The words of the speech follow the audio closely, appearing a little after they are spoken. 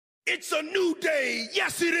It's a new day.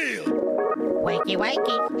 Yes, it is. Wakey,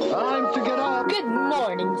 wakey. Time to get up. Good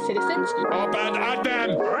morning, citizens. Open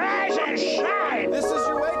Adam. Rise and shine. This is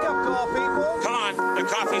your wake-up call, people. Come on, the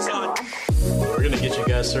coffee's on. We're going to get you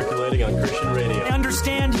guys circulating on Christian radio. I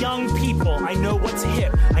understand young people. I know what's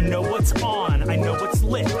hip. I know what's on. I know what's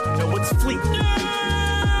lit. I know what's fleet.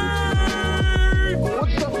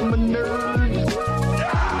 What's up, my nerds?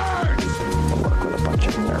 I work with a bunch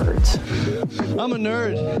of nerds. I'm a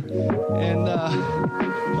nerd, and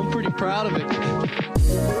I'm pretty proud of it.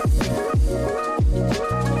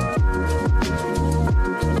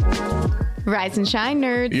 Rise and shine,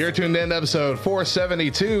 nerds. You're tuned in to episode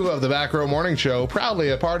 472 of the Back Row Morning Show, proudly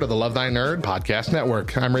a part of the Love Thy Nerd podcast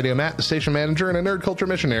network. I'm Radio Matt, the station manager and a nerd culture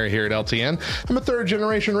missionary here at LTN. I'm a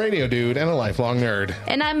third-generation radio dude and a lifelong nerd.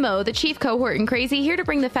 And I'm Mo, the chief cohort and crazy, here to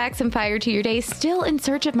bring the facts and fire to your day, still in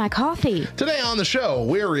search of my coffee. Today on the show,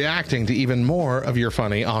 we're reacting to even more of your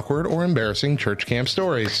funny, awkward, or embarrassing church camp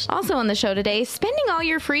stories. Also on the show today, spending all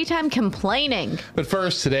your free time complaining. But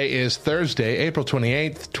first, today is Thursday, April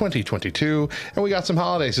 28th, 2022. And we got some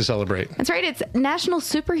holidays to celebrate. That's right. It's National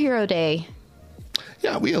Superhero Day.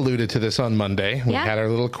 Yeah, we alluded to this on Monday. We had our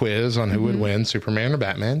little quiz on who would win, Superman or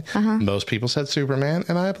Batman. Most people said Superman,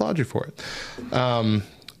 and I applaud you for it.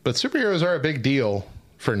 But superheroes are a big deal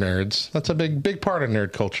for nerds. That's a big part of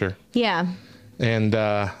nerd culture. Yeah. And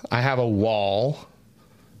I have a wall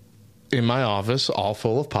in my office all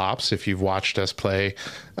full of pops. If you've watched us play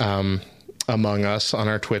Among Us on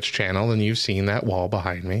our Twitch channel, and you've seen that wall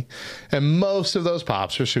behind me. And most of those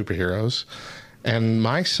pops are superheroes. And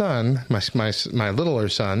my son, my littler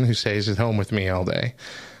son, who stays at home with me all day,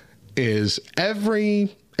 is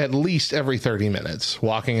at least every 30 minutes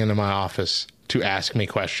walking into my office to ask me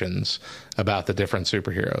questions about the different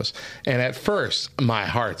superheroes. And at first, my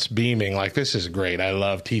heart's beaming like, this is great. I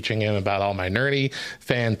love teaching him about all my nerdy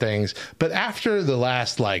fan things. But after the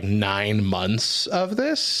last 9 months of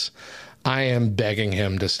this, I am begging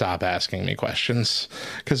him to stop asking me questions,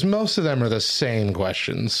 because most of them are the same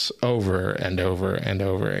questions over and over and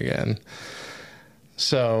over again.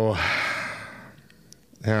 So, I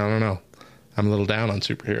don't know. I'm a little down on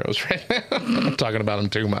superheroes right now. I'm talking about them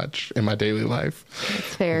too much in my daily life.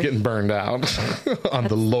 That's fair. I'm getting burned out on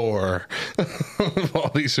the lore of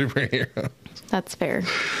all these superheroes. That's fair.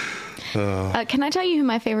 Can I tell you who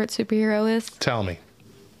my favorite superhero is? Tell me.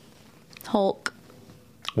 Hulk.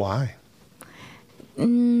 Why?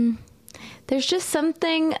 There's just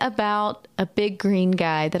something about a big green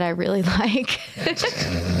guy that I really like.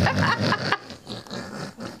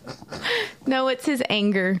 No, it's his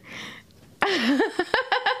anger. The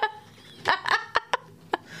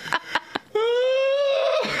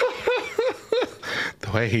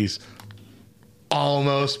way he's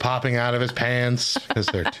almost popping out of his pants because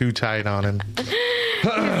they're too tight on him.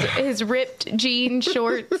 his ripped jean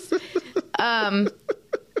shorts.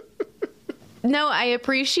 No, I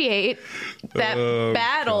appreciate that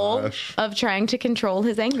battle of trying to control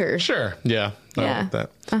his anger. Sure. Yeah. I like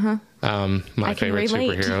that. My favorite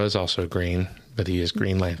superhero is also green, but he is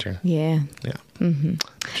Green Lantern. Yeah. Yeah.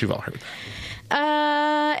 But you've all heard.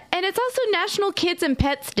 And it's also National Kids and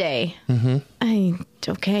Pets Day.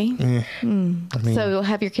 Okay. I mean, So you'll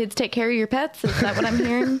have your kids take care of your pets? Is that what I'm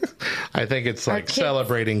hearing? I think it's like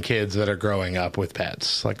celebrating kids that are growing up with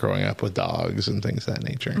pets, like growing up with dogs and things of that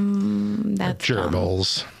nature. That's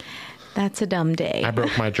gerbils. Dumb. That's a dumb day. I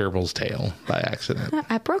broke my gerbil's tail by accident.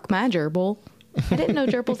 I broke my gerbil. I didn't know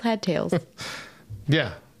gerbils had tails.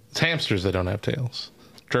 Yeah. It's hamsters that don't have tails.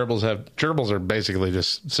 Gerbils are basically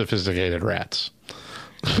just sophisticated rats.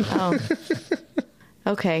 Oh.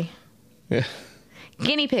 Okay. Yeah.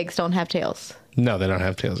 Guinea pigs don't have tails. No, they don't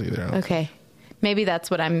have tails either. Okay. Maybe that's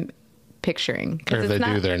what I'm picturing. Or if they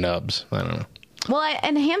do, they're nubs. I don't know. Well,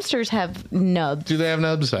 and hamsters have nubs. Do they have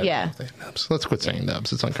nubs? Yeah. They have nubs. Let's quit saying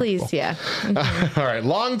nubs. It's uncomfortable. Please, yeah. All right.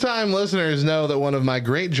 Longtime listeners know that one of my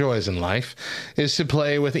great joys in life is to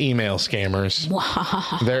play with email scammers.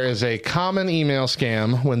 Wow. There is a common email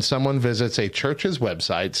scam when someone visits a church's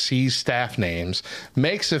website, sees staff names,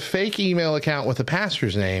 makes a fake email account with a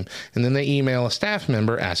pastor's name, and then they email a staff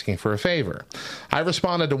member asking for a favor. I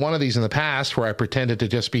responded to one of these in the past where I pretended to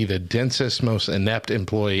just be the densest, most inept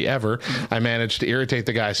employee ever. I managed to irritate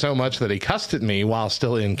the guy so much that he cussed at me while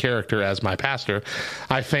still in character as my pastor.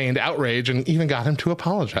 I feigned outrage and even got him to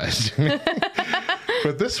apologize to me.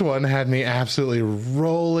 But this one had me absolutely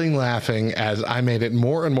rolling laughing as I made it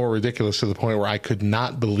more and more ridiculous to the point where I could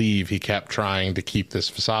not believe he kept trying to keep this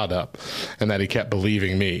facade up and that he kept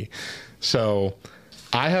believing me. So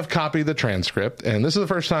I have copied the transcript, and this is the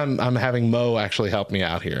first time I'm having Mo actually help me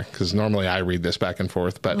out here, because normally I read this back and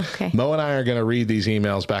forth, but Mo and I are going to read these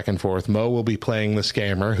emails back and forth. Mo will be playing the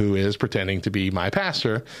scammer who is pretending to be my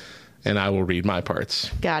pastor, and I will read my parts.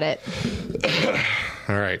 Got it.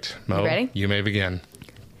 All right, Mo, ready? You may begin.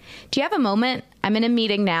 Do you have a moment? I'm in a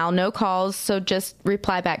meeting now, no calls, so just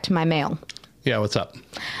reply back to my mail. Yeah, what's up?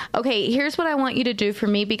 Okay, here's what I want you to do for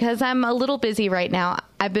me because I'm a little busy right now.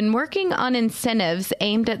 I've been working on incentives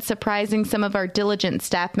aimed at surprising some of our diligent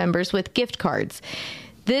staff members with gift cards.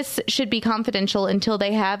 This should be confidential until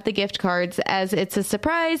they have the gift cards, as it's a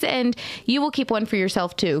surprise, and you will keep one for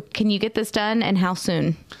yourself too. Can you get this done, and how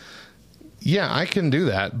soon? Yeah, I can do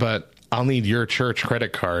that, but I'll need your church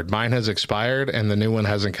credit card. Mine has expired and the new one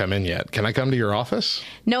hasn't come in yet. Can I come to your office?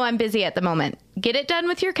 No, I'm busy at the moment. Get it done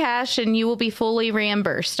with your cash and you will be fully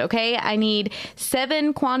reimbursed, okay? I need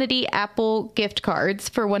 7 quantity Apple gift cards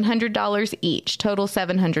for $100 each, total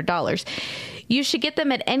 $700. You should get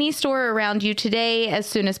them at any store around you today as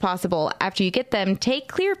soon as possible. After you get them, take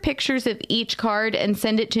clear pictures of each card and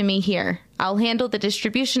send it to me here. I'll handle the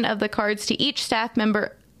distribution of the cards to each staff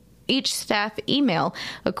email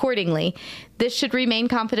accordingly. This should remain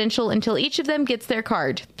confidential until each of them gets their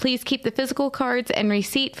card. Please keep the physical cards and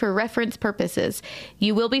receipt for reference purposes.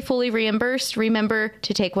 You will be fully reimbursed. Remember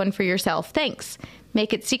to take one for yourself. Thanks.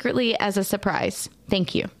 Make it secretly as a surprise.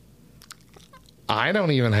 Thank you. I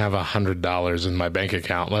don't even have $100 in my bank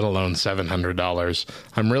account, let alone $700.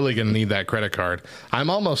 I'm really going to need that credit card. I'm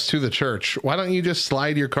almost to the church. Why don't you just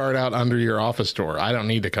slide your card out under your office door? I don't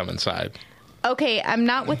need to come inside. Okay, I'm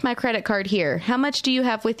not with my credit card here. How much do you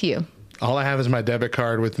have with you? All I have is my debit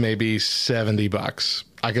card with maybe $70.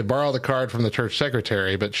 I could borrow the card from the church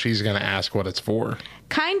secretary, but she's going to ask what it's for.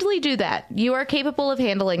 Kindly do that. You are capable of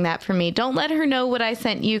handling that for me. Don't let her know what I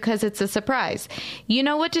sent you because it's a surprise. You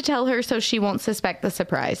know what to tell her so she won't suspect the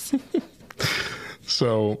surprise.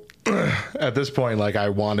 So at this point, like, I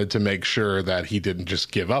wanted to make sure that he didn't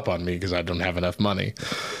just give up on me because I don't have enough money.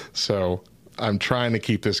 So I'm trying to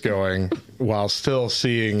keep this going while still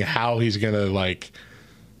seeing how he's going to, like,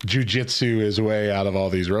 jujitsu his way out of all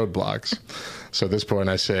these roadblocks. So at this point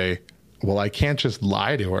I say, well, I can't just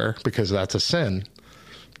lie to her because that's a sin.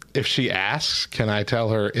 If she asks, can I tell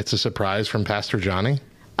her it's a surprise from Pastor Johnny?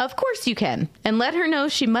 Of course you can. And let her know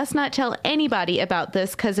she must not tell anybody about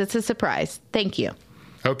this because it's a surprise. Thank you.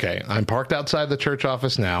 Okay, I'm parked outside the church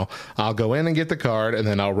office now. I'll go in and get the card, and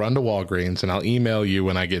then I'll run to Walgreens, and I'll email you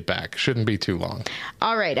when I get back. Shouldn't be too long.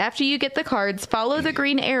 All right, after you get the cards, follow the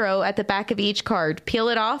green arrow at the back of each card. Peel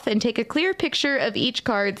it off and take a clear picture of each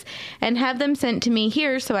cards and have them sent to me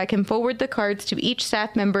here so I can forward the cards to each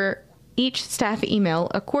staff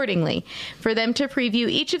email accordingly for them to preview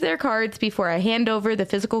each of their cards before I hand over the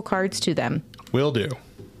physical cards to them. Will do.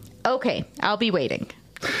 Okay, I'll be waiting.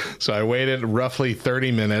 So I waited roughly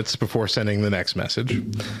 30 minutes before sending the next message.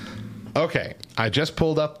 Okay, I just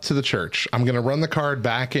pulled up to the church. I'm going to run the card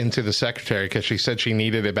back into the secretary because she said she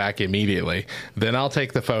needed it back immediately. Then I'll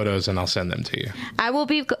take the photos and I'll send them to you. I will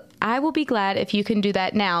be glad if you can do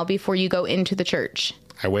that now before you go into the church.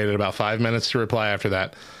 I waited about 5 minutes to reply after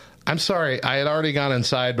that. I'm sorry, I had already gone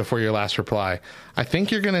inside before your last reply. I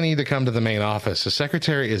think you're going to need to come to the main office. The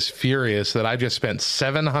secretary is furious that I just spent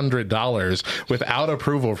 $700 without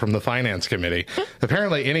approval from the finance committee.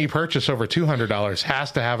 Apparently, any purchase over $200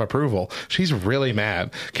 has to have approval. She's really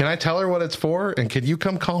mad. Can I tell her what it's for, and can you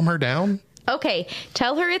come calm her down? Okay,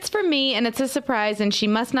 tell her it's from me and it's a surprise and she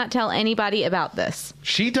must not tell anybody about this.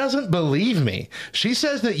 She doesn't believe me. She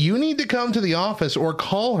says that you need to come to the office or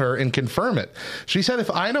call her and confirm it. She said if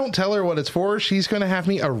I don't tell her what it's for, she's going to have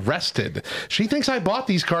me arrested. She thinks I bought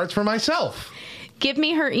these cards for myself. Give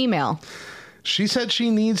me her email. She said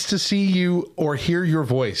she needs to see you or hear your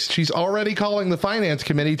voice. She's already calling the finance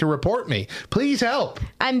committee to report me. Please help.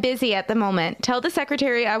 I'm busy at the moment. Tell the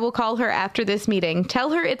secretary I will call her after this meeting.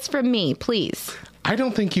 Tell her it's from me, please. I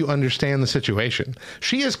don't think you understand the situation.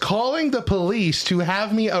 She is calling the police to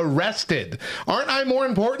have me arrested. Aren't I more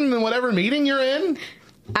important than whatever meeting you're in?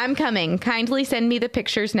 I'm coming. Kindly send me the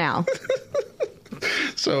pictures now.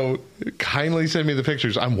 So kindly send me the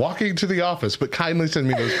pictures. I'm walking to the office, but kindly send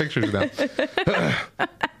me those pictures now.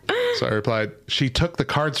 So I replied, she took the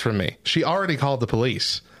cards from me. She already called the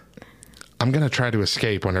police. I'm going to try to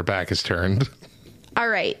escape when her back is turned. All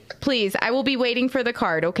right. Please, I will be waiting for the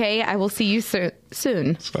card, okay? I will see you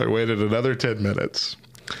soon. So I waited another 10 minutes.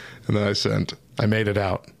 And then I sent, I made it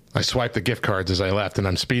out. I swiped the gift cards as I left, and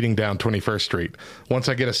I'm speeding down 21st Street. Once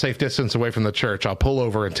I get a safe distance away from the church, I'll pull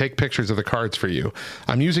over and take pictures of the cards for you.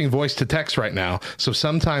 I'm using voice to text right now, so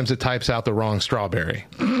sometimes it types out the wrong strawberry.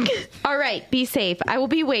 All All right, be safe. I will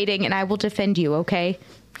be waiting, and I will defend you, okay?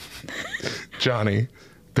 Johnny,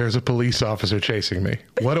 there's a police officer chasing me.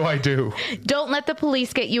 What do I do? Don't let the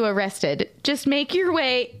police get you arrested. Just make your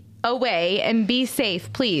way away and be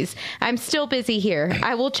safe, please. I'm still busy here.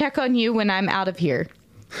 I will check on you when I'm out of here.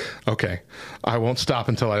 Okay, I won't stop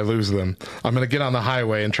until I lose them. I'm going to get on the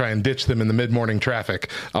highway and try and ditch them in the mid-morning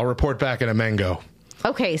traffic. I'll report back in a mango.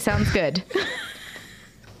 Okay, sounds good.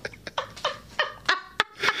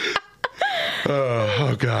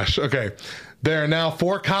 Oh, gosh. Okay. There are now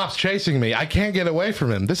 4 cops chasing me. I can't get away from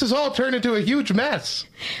him. This has all turned into a huge mess.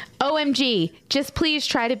 OMG, just please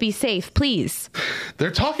try to be safe, please.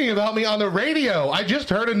 They're talking about me on the radio. I just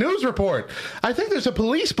heard a news report. I think there's a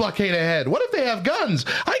police blockade ahead. What if they have guns?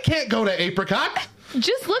 I can't go to Apricot.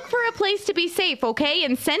 Just look for a place to be safe, okay?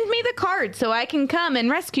 And send me the card so I can come and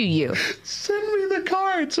rescue you. Send me the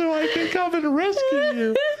card so I can come and rescue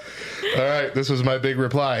you. All right, this was my big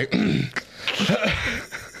reply.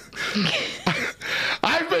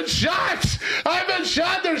 I've been shot! I've been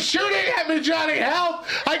shot! They're shooting at me, Johnny! Help!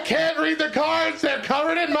 I can't read the cards! They're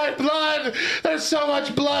covered in my blood! There's so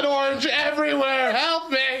much blood orange everywhere!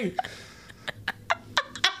 Help me!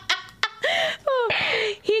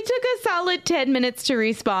 He took a solid 10 minutes to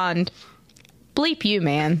respond. Bleep you,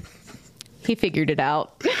 man. He figured it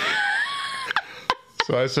out.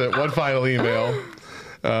 So I sent one final email.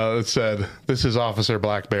 It said, "This is Officer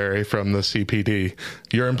Blackberry from the CPD.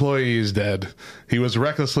 Your employee is dead. He was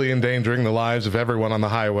recklessly endangering the lives of everyone on the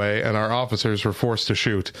highway, and our officers were forced to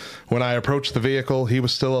shoot. When I approached the vehicle, he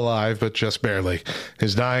was still alive, but just barely.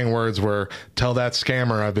 His dying words were, 'Tell that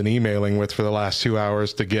scammer I've been emailing with for the last 2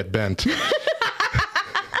 hours to get bent.'"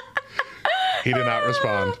 He did not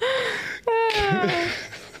respond.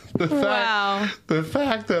 The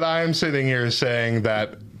fact that I am sitting here saying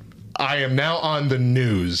that I am now on the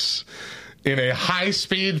news in a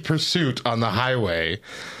high-speed pursuit on the highway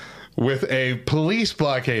with a police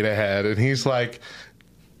blockade ahead, and he's like,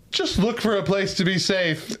 just look for a place to be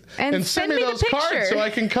safe and send me those cards so I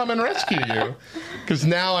can come and rescue you. Because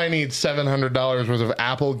now I need $700 worth of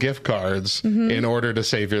Apple gift cards in order to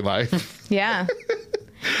save your life. Yeah.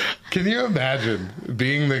 Can you imagine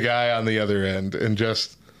being the guy on the other end and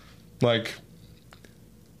just, like,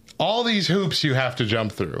 all these hoops you have to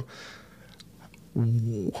jump through?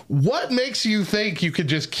 What makes you think you could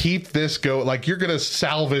just keep this going? Like, you're going to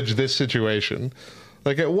salvage this situation?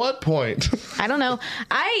 Like, at what point? I don't know.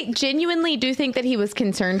 I genuinely do think that he was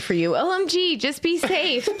concerned for you. OMG, just be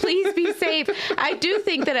safe. Please be safe. I do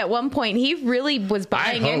think that at one point he really was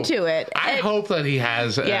buying into it. I hope that he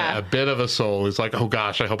has a bit of a soul. He's like, oh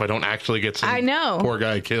gosh, I hope I don't actually get some poor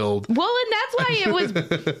guy killed. Well, and that's why it was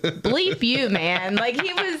bleep you, man. Like,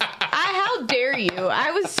 he was, how dare you? I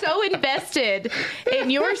was so invested in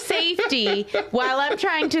your safety while I'm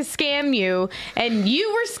trying to scam you, and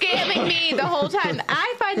you were scamming me the whole time.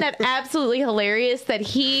 I find that absolutely hilarious that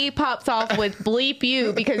he pops off with bleep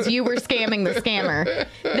you because you were scamming the scammer.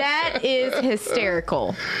 That is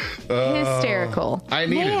hysterical. Hysterical. I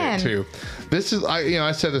needed it too. This is,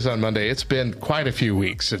 I said this on Monday. It's been quite a few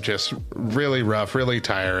weeks of just really rough, really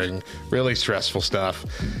tiring, really stressful stuff.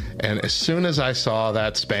 And as soon as I saw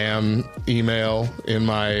that spam email in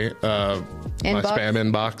my spam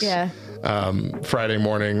inbox, Friday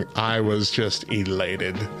morning, I was just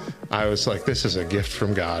elated. I was like, this is a gift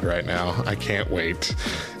from God right now. I can't wait.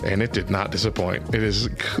 And it did not disappoint. It is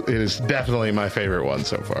definitely my favorite one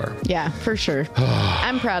so far. Yeah, for sure.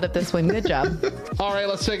 I'm proud of this one. Good job. All right,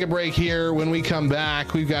 let's take a break here. When we come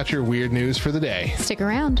back, we've got your weird news for the day. Stick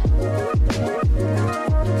around.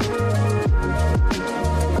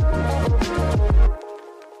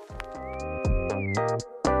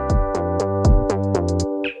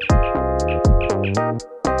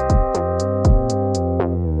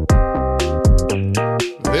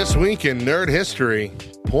 This week in Nerd History,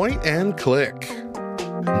 point and click.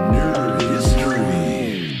 Nerd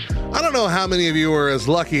History. I don't know how many of you are as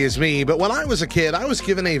lucky as me, but when I was a kid, I was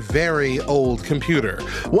given a very old computer.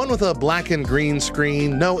 One with a black and green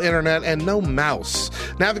screen, no internet, and no mouse.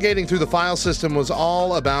 Navigating through the file system was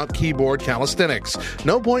all about keyboard calisthenics.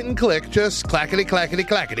 No point and click, just clackety clackety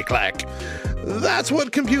clackety clack. That's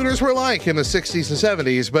what computers were like in the 60s and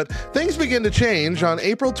 70s, but things began to change on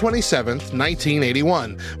April 27th,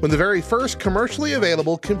 1981, when the very first commercially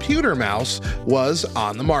available computer mouse was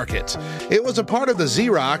on the market. It was a part of the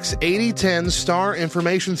Xerox 8010 Star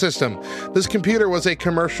Information System. This computer was a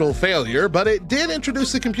commercial failure, but it did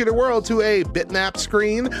introduce the computer world to a bitmap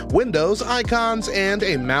screen, Windows icons, and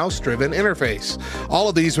a mouse-driven interface. All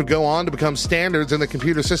of these would go on to become standards in the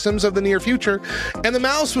computer systems of the near future, and the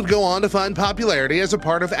mouse would go on to find popularity popularity as a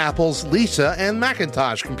part of Apple's Lisa and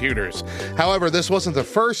Macintosh computers. However, this wasn't the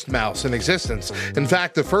first mouse in existence. In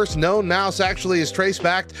fact, the first known mouse actually is traced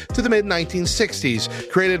back to the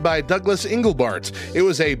mid-1960s, created by Douglas Engelbart. It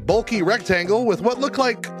was a bulky rectangle with what looked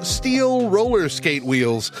like steel roller skate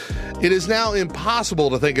wheels. It is now impossible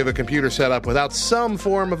to think of a computer setup without some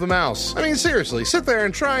form of a mouse. I mean, seriously, sit there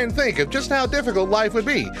and try and think of just how difficult life would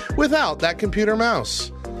be without that computer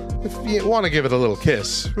mouse. If you want to give it a little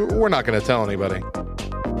kiss, we're not going to tell anybody.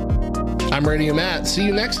 I'm Radio Matt. See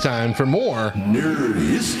you next time for more Nerd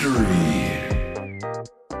History.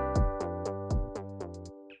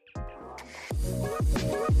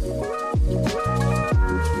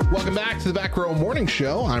 Welcome back to the Back Row Morning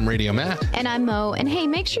Show. I'm Radio Matt. And I'm Mo. And hey,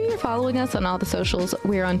 make sure you're following us on all the socials.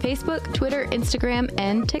 We're on Facebook, Twitter, Instagram,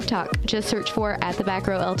 and TikTok. Just search for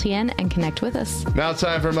 @TheBackRowLTN and connect with us. Now it's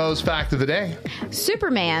time for Mo's Fact of the Day.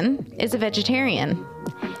 Superman is a vegetarian.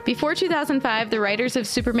 Before 2005, the writers of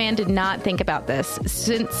Superman did not think about this.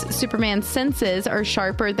 Since Superman's senses are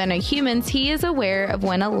sharper than a human's, he is aware of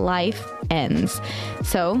when a life ends.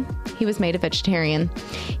 So, he was made a vegetarian.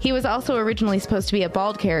 He was also originally supposed to be a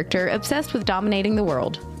bald character, obsessed with dominating the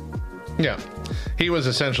world. Yeah. He was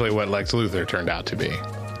essentially what Lex Luthor turned out to be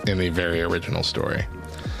in the very original story.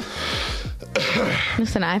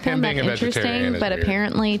 Listen, I found that interesting, but weird.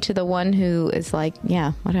 Apparently to the one who is like,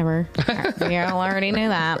 yeah, whatever. We all already knew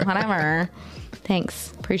that. Whatever.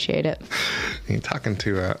 Thanks. Appreciate it. You're talking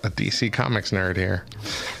to a DC Comics nerd here.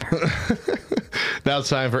 Now it's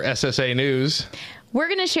time for SSA News. We're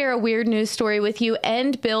going to share a weird news story with you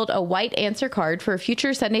and build a white answer card for a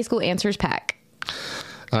future Sunday School Answers pack.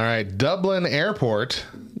 All right. Dublin Airport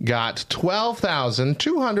got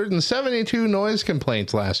 12,272 noise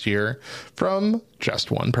complaints last year from just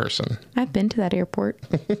one person. I've been to that airport.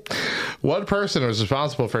 One person was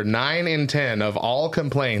responsible for 9 in 10 of all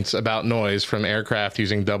complaints about noise from aircraft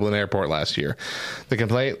using Dublin Airport last year.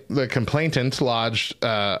 The complainant lodged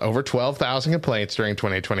over 12,000 complaints during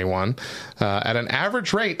 2021 at an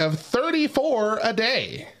average rate of 34 a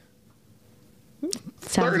day.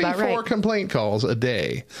 Sounds about 34 right. complaint calls a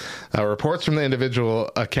day. Reports from the individual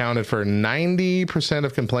accounted for 90%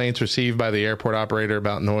 of complaints received by the airport operator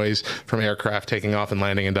about noise from aircraft taking off and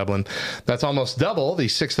landing in Dublin. That's almost double the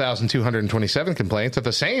 6,227 complaints that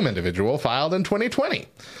the same individual filed in 2020.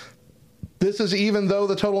 This is even though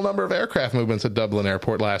the total number of aircraft movements at Dublin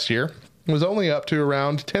Airport last year was only up to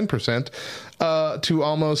around 10%, to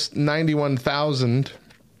almost 91,000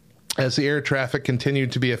 as the air traffic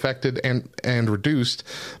continued to be affected and reduced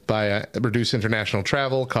by reduced international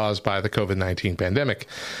travel caused by the COVID-19 pandemic.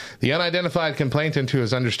 The unidentified complainant, who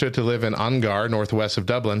is understood to live in Ongar, northwest of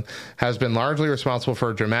Dublin, has been largely responsible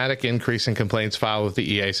for a dramatic increase in complaints filed with the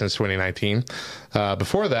EA since 2019.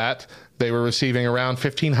 Before that, they were receiving around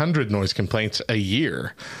 1,500 noise complaints a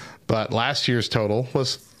year, but last year's total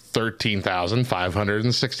was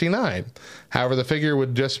 13,569. However, the figure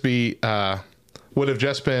would have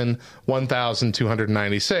just been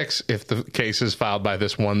 1,296 if the cases filed by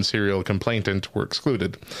this one serial complainant were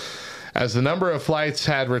excluded. As the number of flights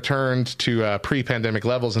had returned to pre-pandemic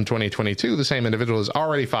levels in 2022, the same individual has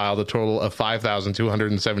already filed a total of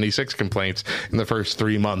 5,276 complaints in the first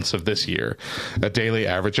 3 months of this year, a daily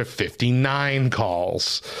average of 59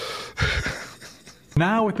 calls.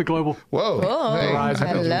 Now with the global... Whoa. Hey,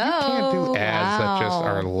 hello. You can't do ads that just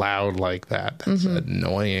are loud like that. That's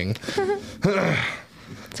annoying.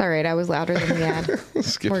 It's all right. I was louder than the ad.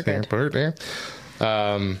 Skip We're there, good. put it there.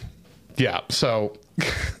 Yeah, so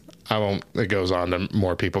I won't... It goes on to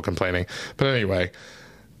more people complaining. But anyway,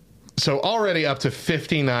 so already up to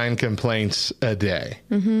 59 complaints a day.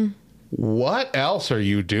 Mm-hmm. What else are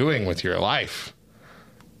you doing with your life?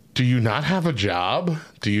 Do you not have a job?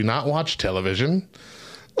 Do you not watch television?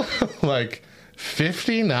 Like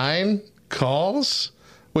 59 calls,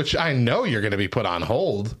 which I know you're going to be put on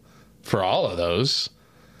hold for all of those.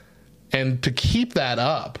 And to keep that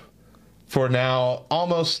up for now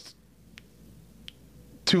almost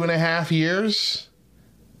 2.5 years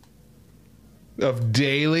of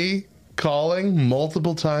daily calling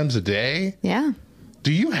multiple times a day. Yeah.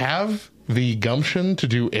 Do you have the gumption to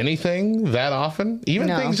do anything that often? Even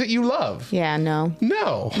No. things that you love? Yeah, no.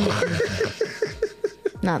 No.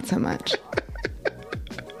 Not so much.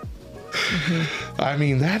 I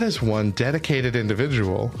mean, that is one dedicated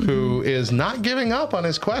individual who is not giving up on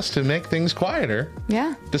his quest to make things quieter.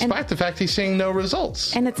 Yeah. Despite the fact he's seeing no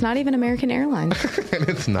results. And it's not even American Airlines. And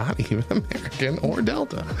it's not even American or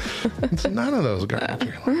Delta. It's none of those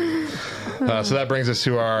garbage airlines. So that brings us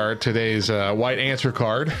to today's white answer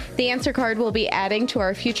card. The answer card we'll be adding to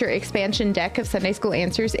our future expansion deck of Sunday School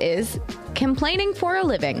Answers is Complaining for a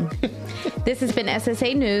Living. This has been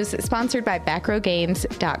SSA News, sponsored by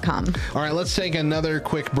BackRowGames.com. All right, let's take another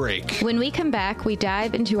quick break. When we come back, we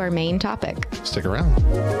dive into our main topic. Stick around.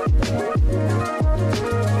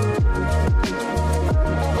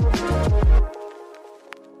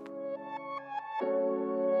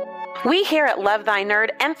 We here at Love Thy Nerd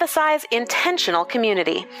emphasize intentional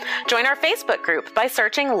community. Join our Facebook group by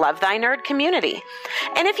searching Love Thy Nerd Community.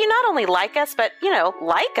 And if you not only like us, but,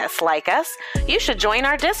 like us, you should join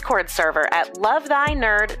our Discord server at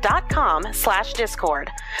lovethynerd.com/Discord.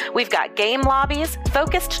 We've got game lobbies,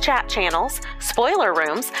 focused chat channels, spoiler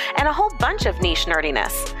rooms, and a whole bunch of niche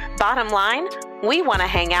nerdiness. Bottom line, we want to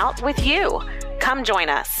hang out with you. Come join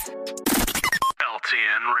us.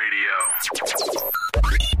 LTN Radio.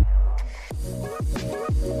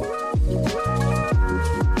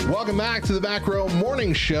 Welcome back to the Back Row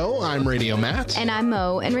Morning Show. I'm Radio Matt. And I'm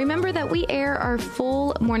Mo. And remember that we air our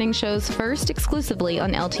full morning shows first exclusively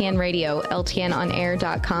on LTN Radio,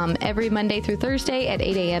 LTNOnAir.com, every Monday through Thursday at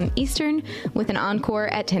 8 a.m. Eastern, with an encore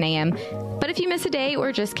at 10 a.m. But if you miss a day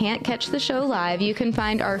or just can't catch the show live, you can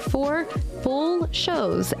find our 4 full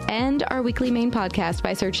shows and our weekly main podcast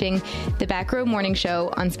by searching The Back Row Morning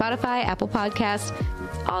Show on Spotify, Apple Podcasts,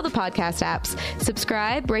 all the podcast apps.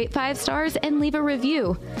 Subscribe, rate 5 stars, and leave a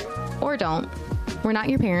review. Or don't. We're not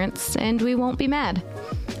your parents, and we won't be mad.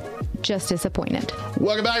 Just disappointed.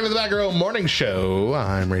 Welcome back to the Back Row Morning Show.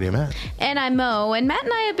 I'm Radio Matt. And I'm Mo. And Matt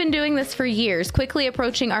and I have been doing this for years, quickly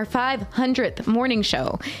approaching our 500th morning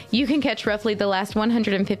show. You can catch roughly the last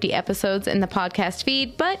 150 episodes in the podcast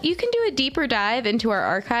feed, but you can do a deeper dive into our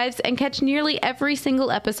archives and catch nearly every single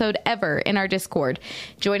episode ever in our Discord.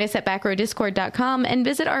 Join us at backrowdiscord.com and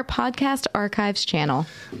visit our podcast archives channel.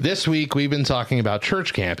 This week, we've been talking about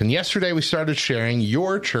church camp, and yesterday we started sharing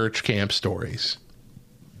your church camp stories.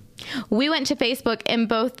 We went to Facebook in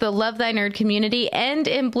both the Love Thy Nerd community and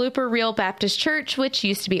in Blooper Reel Baptist Church, which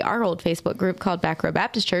used to be our old Facebook group called Back Row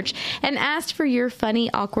Baptist Church, and asked for your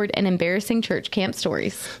funny, awkward, and embarrassing church camp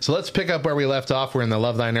stories. So let's pick up where we left off. We're in the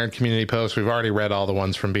Love Thy Nerd community post. We've already read all the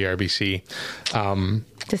ones from BRBC.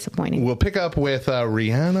 Disappointing. We'll pick up with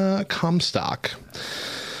Rihanna Comstock.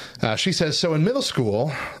 She says, so in middle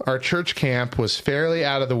school, our church camp was fairly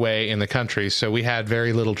out of the way in the country, so we had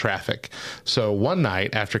very little traffic. So one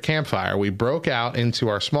night after campfire, we broke out into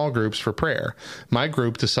our small groups for prayer. My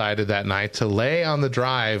group decided that night to lay on the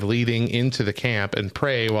drive leading into the camp and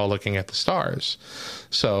pray while looking at the stars.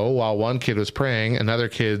 So while one kid was praying, another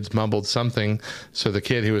kid mumbled something. So the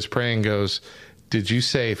kid who was praying goes, "Did you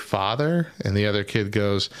say father?" And the other kid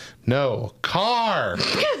goes, "No, car."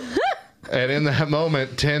 And in that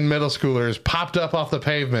moment, 10 middle schoolers popped up off the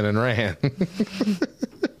pavement and ran.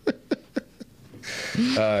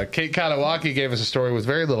 Kate Katawaki gave us a story with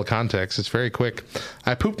very little context. It's very quick.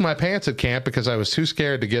 I pooped my pants at camp because I was too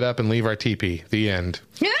scared to get up and leave our teepee. The end.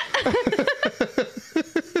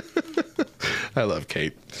 I love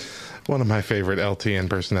Kate. One of my favorite LTN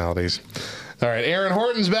personalities. All right, Erin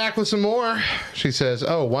Horton's back with some more. She says,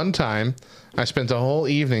 one time I spent a whole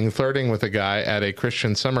evening flirting with a guy at a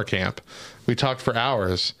Christian summer camp. We talked for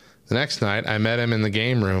hours. The next night, I met him in the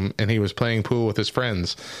game room, and he was playing pool with his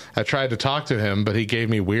friends. I tried to talk to him, but he gave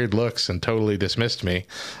me weird looks and totally dismissed me.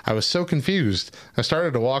 I was so confused. I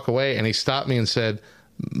started to walk away, and he stopped me and said,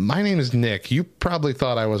 "My name is Nick. You probably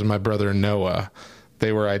thought I was my brother Noah."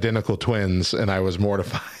 They were identical twins, and I was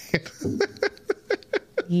mortified.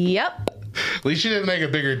 Yep. At least you didn't make a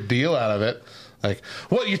bigger deal out of it. Like,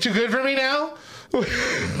 what, you too good for me now?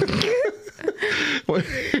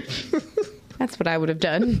 That's what I would have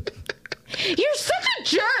done. You're such a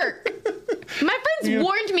jerk. My friends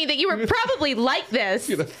warned me that you were probably like this.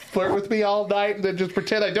 You're going to flirt with me all night and then just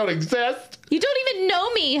pretend I don't exist? You don't even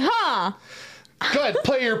know me, huh? Go ahead,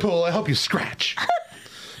 play your pool. I hope you scratch.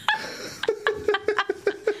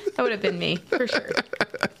 That would have been me, for sure.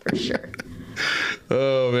 For sure.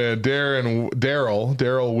 Oh, man.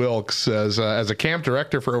 Daryl Wilkes says, as a camp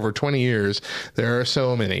director for over 20 years, there are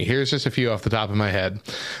so many. Here's just a few off the top of my head.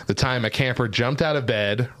 The time a camper jumped out of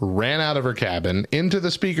bed, ran out of her cabin, into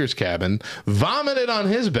the speaker's cabin, vomited on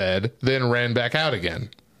his bed, then ran back out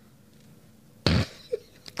again.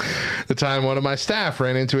 The time one of my staff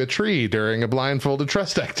ran into a tree during a blindfolded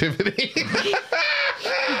trust activity.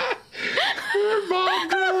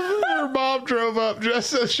 Her mom drove up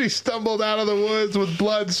just as she stumbled out of the woods with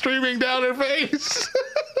blood streaming down her face.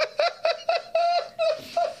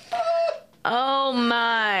 Oh,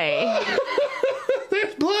 my.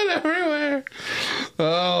 There's blood everywhere.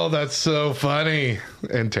 Oh, that's so funny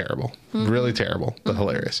and terrible. Really terrible, but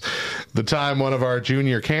hilarious. The time one of our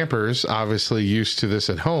junior campers, obviously used to this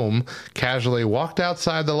at home, casually walked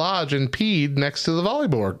outside the lodge and peed next to the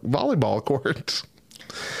volleyball court.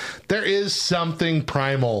 There is something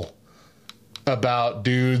primal about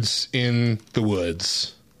dudes in the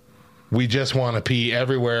woods. We just want to pee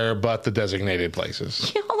everywhere but the designated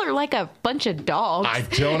places. Y'all are like a bunch of dogs. I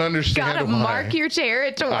don't understand Gotta why. mark your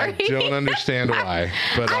territory. I don't understand why.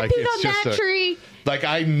 But I like, peed it's on just that tree. Like,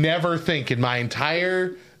 I never think in my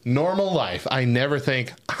entire normal life, I never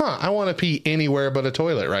think, I want to pee anywhere but a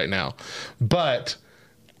toilet right now. But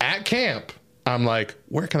at camp, I'm like,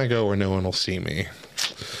 where can I go where no one will see me?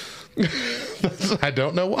 I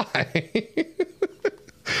don't know why.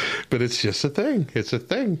 But it's just a thing. It's a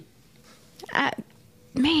thing.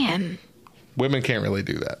 Man. Women can't really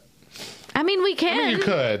do that. I mean, we can. I mean, you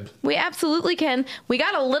could. We absolutely can. We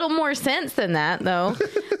got a little more sense than that, though.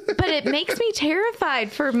 But it makes me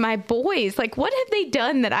terrified for my boys. Like, what have they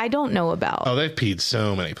done that I don't know about? Oh, they've peed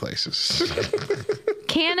so many places.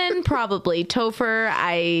 Cannon, probably. Topher,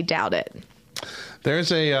 I doubt it.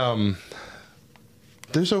 There's a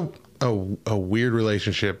weird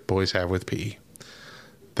relationship boys have with pee.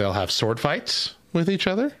 They'll have sword fights with each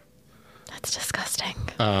other. That's disgusting.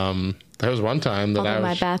 There was one time that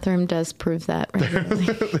my bathroom does prove that regularly.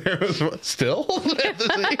 There was still at this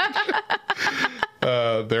age.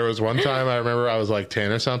 There was one time I remember I was like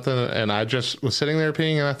 10 or something, and I just was sitting there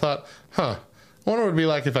peeing, and I thought, I wonder what it'd be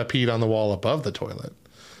like if I peed on the wall above the toilet.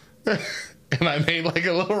 And I made like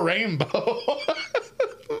a little rainbow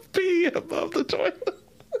of pee above the toilet.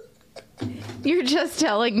 You're just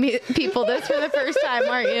telling me people this for the first time,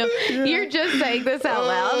 aren't you? Yeah. You're just saying this out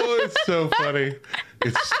loud. Oh, it's so funny.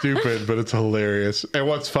 It's stupid, but it's hilarious. And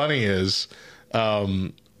what's funny is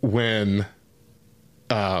when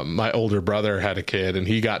my older brother had a kid and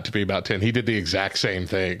he got to be about 10, he did the exact same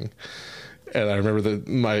thing. And I remember that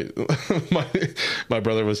my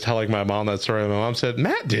brother was telling my mom that story, and my mom said,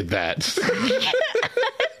 Matt did that.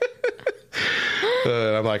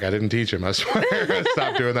 And I'm like, I didn't teach him, I swear. I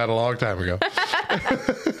stopped doing that a long time ago.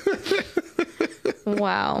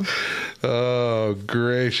 Wow. Oh,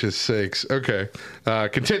 gracious sakes. Okay.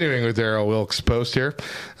 Continuing with Daryl Wilkes' post here.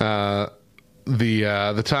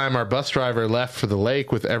 The time our bus driver left for the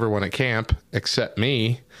lake with everyone at camp, except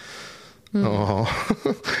me. Oh.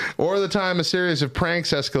 Or the time a series of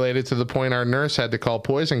pranks escalated to the point our nurse had to call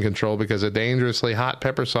poison control because a dangerously hot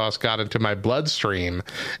pepper sauce got into my bloodstream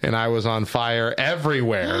and I was on fire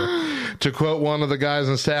everywhere. To quote one of the guys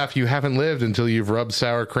on staff, you haven't lived until you've rubbed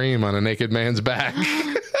sour cream on a naked man's back.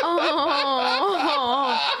 Oh.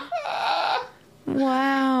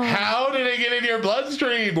 Wow. How did it get in your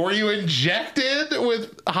bloodstream? Were you injected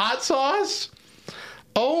with hot sauce?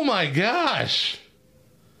 Oh my gosh.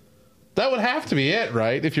 That would have to be it,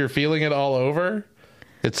 right? If you're feeling it all over.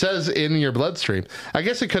 It says in your bloodstream. I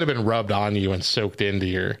guess it could have been rubbed on you and soaked into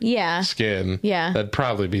your skin. Yeah. That'd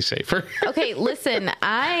probably be safer. Okay, listen,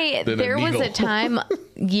 there was a time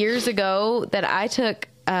years ago that I took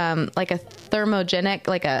like a thermogenic,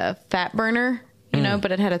 like a fat burner, you know,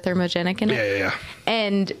 but it had a thermogenic in it. Yeah.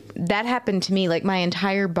 And that happened to me, like my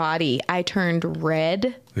entire body. I turned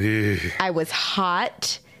red. I was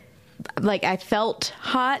hot. Like I felt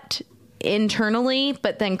hot internally,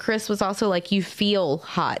 but then Chris was also like, you feel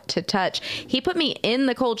hot to touch. He put me in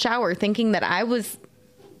the cold shower thinking that I was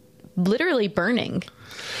literally burning.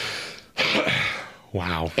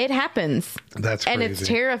 Wow. It happens. That's crazy. And it's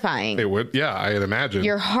terrifying. It would. Yeah, I'd imagine.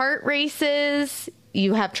 Your heart races.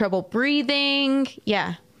 You have trouble breathing.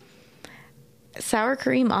 Yeah. Sour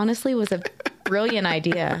cream, honestly, was a brilliant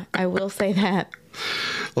idea. I will say that.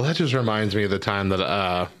 Well, that just reminds me of the time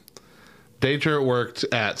that Deidre worked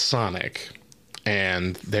at Sonic,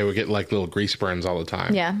 and they would get like little grease burns all the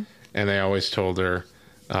time. Yeah. And they always told her,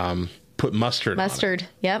 put mustard on it.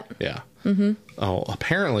 Yep. Yeah. Mm-hmm. Oh,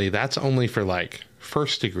 apparently that's only for like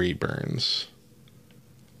first degree burns.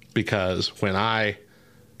 Because when I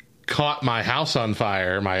caught my house on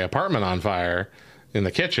fire, my apartment on fire in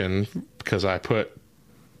the kitchen, because I put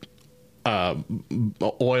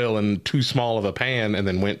oil in too small of a pan and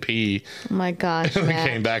then went pee. Oh my gosh. And it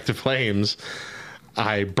came back to flames.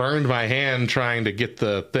 I burned my hand trying to get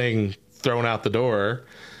the thing thrown out the door.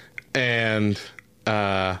 And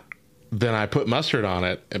then I put mustard on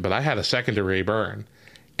it, but I had a second-degree burn.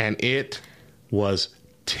 And it was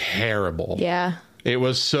terrible. Yeah. It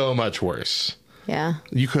was so much worse. Yeah.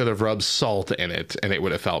 You could have rubbed salt in it, and it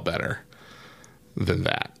would have felt better than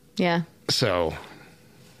that. Yeah. So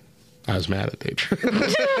I was mad at Deidre.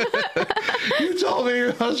 You told me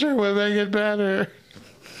your mustard would make it better.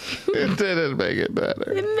 It didn't make it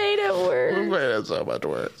better. It made it worse. It made it so much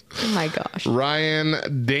worse. Oh my gosh.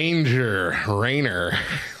 Ryan Danger Rayner.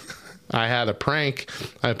 I had a prank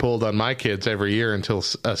I pulled on my kids every year until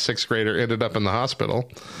a sixth grader ended up in the hospital.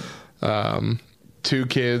 2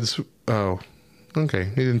 kids. Oh, okay.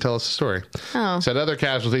 He didn't tell us the story. Oh. Said other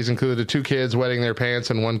casualties included 2 kids wetting their pants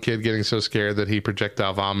and 1 kid getting so scared that he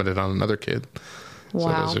projectile vomited on another kid.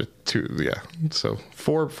 Wow. So those are 2. Yeah. So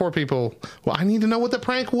 4 people. Well, I need to know what the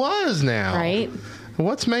prank was now. Right.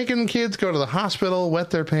 What's making kids go to the hospital, wet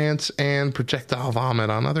their pants, and projectile vomit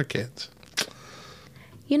on other kids?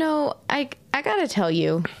 You know, I got to tell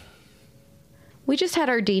you, we just had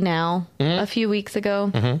our D-Now a few weeks ago.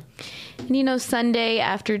 Mm-hmm. And, you know, Sunday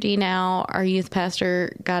after D-Now, our youth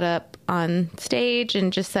pastor got up on stage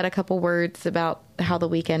and just said a couple words about how the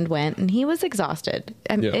weekend went. And he was exhausted.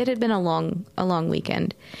 It had been a long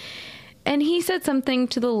weekend. And he said something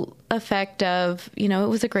to the effect of, you know, it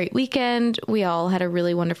was a great weekend. We all had a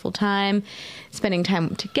really wonderful time spending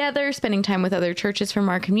time together, spending time with other churches from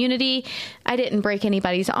our community. I didn't break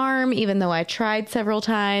anybody's arm, even though I tried several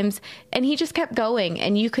times. And he just kept going.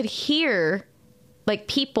 And you could hear, like,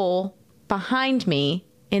 people behind me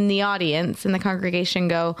in the audience, in the congregation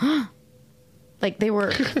go, like they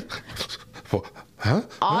were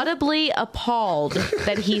audibly appalled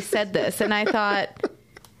that he said this. And I thought...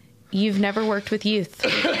 You've never worked with youth,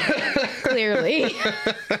 clearly.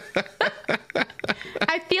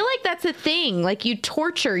 I feel like that's a thing. Like, you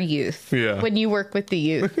torture youth when you work with the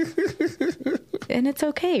youth. And it's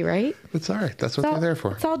okay, right? It's all right. That's what they're there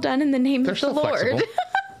for. It's all done in the name of the Lord.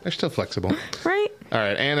 They're still flexible. Right? All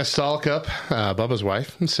right. Anna Stalkup, Bubba's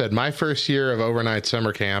wife, said, my first year of overnight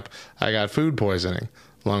summer camp, I got food poisoning,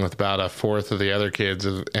 along with about a fourth of the other kids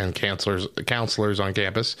and counselors on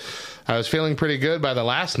campus. I was feeling pretty good by the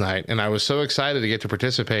last night, and I was so excited to get to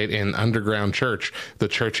participate in Underground Church, the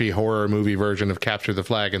churchy horror movie version of Capture the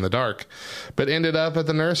Flag in the Dark, but ended up at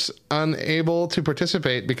the nurse unable to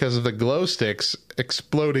participate because of the glow sticks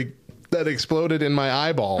exploded in my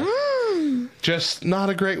eyeball. Just not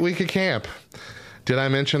a great week at camp. Did I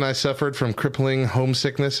mention I suffered from crippling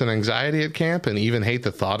homesickness and anxiety at camp and even hate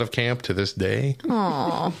the thought of camp to this day?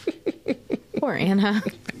 Aw. Poor Anna.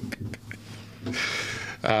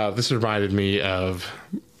 This reminded me of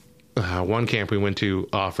one camp we went to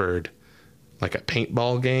offered like a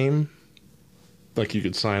paintball game. Like you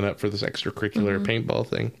could sign up for this extracurricular paintball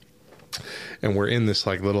thing. And we're in this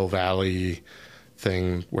like little valley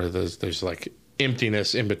thing where there's like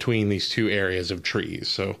emptiness in between these 2 areas of trees.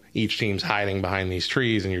 So each team's hiding behind these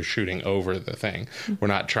trees and you're shooting over the thing. We're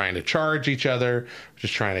not trying to charge each other, we're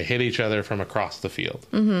just trying to hit each other from across the field.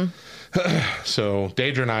 So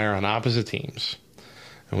Deidre and I are on opposite teams.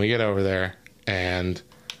 And we get over there and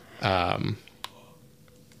as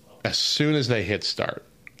soon as they hit start,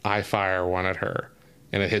 I fire one at her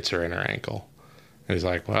and it hits her in her ankle. And he's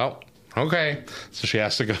like, well, okay. So she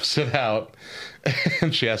has to go sit out.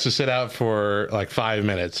 And she has to sit out for like 5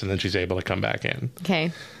 minutes, and then she's able to come back in.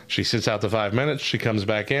 Okay. She sits out the 5 minutes. She comes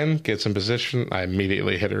back in, gets in position. I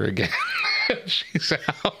immediately hit her again. She's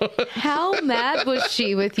out. How mad was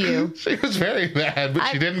she with you? She was very mad, but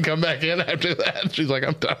she didn't come back in after that. She's like,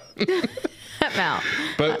 I'm done. I'm out.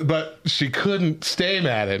 But she couldn't stay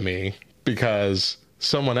mad at me because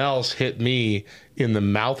someone else hit me in the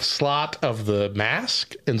mouth slot of the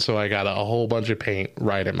mask, and so I got a whole bunch of paint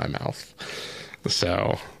right in my mouth.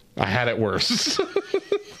 So I had it worse.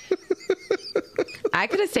 I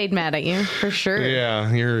could have stayed mad at you for sure.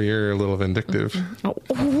 Yeah, you're a little vindictive. Don't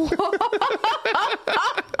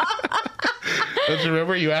you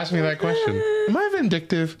remember you asked me that question? Am I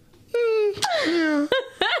vindictive? Yeah.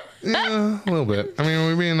 Yeah, a little bit. I mean, are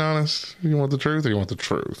we being honest? You want the truth or you want the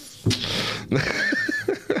truth?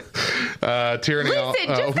 Tyranny. Listen,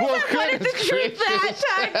 just because I wanted the truth that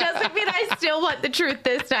time doesn't mean I still want the truth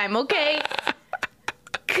this time, okay?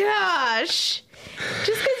 Gosh.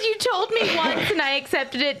 Just because you told me once and I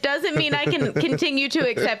accepted it doesn't mean I can continue to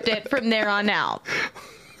accept it from there on out.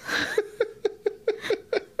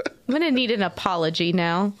 I'm going to need an apology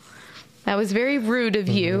now. That was very rude of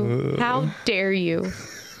you. How dare you?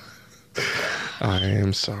 I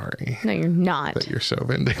am sorry. No, you're not. That you're so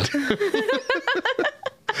vindictive.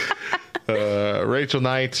 Rachel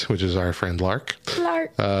Knight, which is our friend Lark,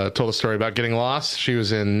 told a story about getting lost. She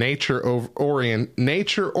was in nature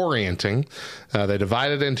orienting. They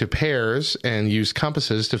divided into pairs and used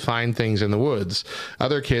compasses to find things in the woods.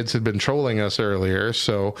 Other kids had been trolling us earlier,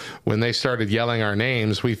 so when they started yelling our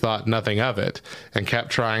names, we thought nothing of it and kept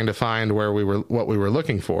trying to find what we were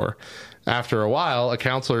looking for. After a while, a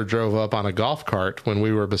counselor drove up on a golf cart when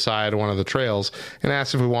we were beside one of the trails and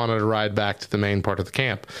asked if we wanted to ride back to the main part of the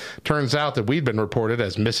camp. Turns out that we'd been reported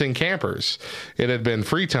as missing campers. It had been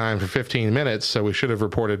free time for 15 minutes, so we should have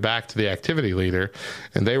reported back to the activity leader,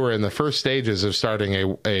 and they were in the first stages of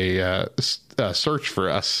starting a search for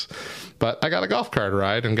us. But I got a golf cart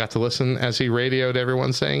ride and got to listen as he radioed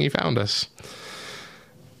everyone saying he found us.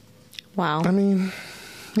 Wow. I mean,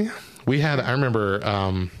 yeah. I remember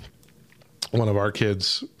one of our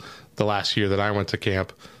kids, the last year that I went to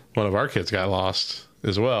camp, one of our kids got lost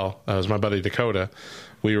as well. It was my buddy Dakota.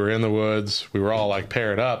 We were in the woods. We were all like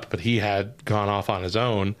paired up, but he had gone off on his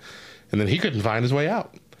own, and then he couldn't find his way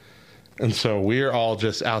out. And so we're all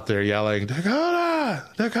just out there yelling, Dakota,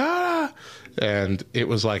 Dakota. And it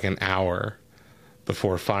was like an hour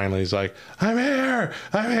before finally he's like, I'm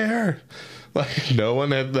here. Like no one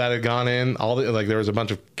that had gone in. There was a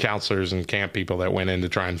bunch of counselors and camp people that went in to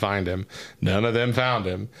try and find him. None of them found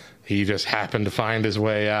him. He just happened to find his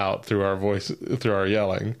way out through our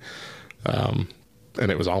yelling. And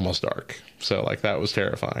it was almost dark. So like that was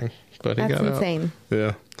terrifying. But he got insane. Out.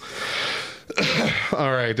 Yeah.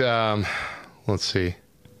 All right. Let's see.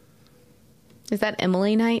 Is that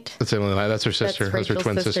Emily Knight? That's Emily Knight. That's her sister. That's her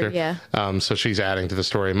twin sister. Yeah. So she's adding to the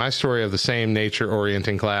story. My story of the same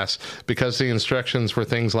nature-orienting class, because the instructions were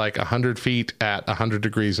things like 100 feet at 100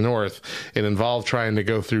 degrees north, it involved trying to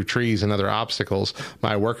go through trees and other obstacles.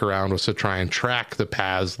 My workaround was to try and track the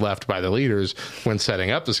paths left by the leaders when setting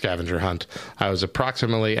up the scavenger hunt. I was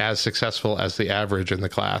approximately as successful as the average in the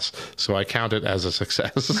class, so I count it as a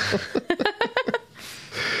success.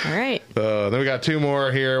 All right. Then we got two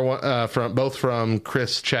more here, both from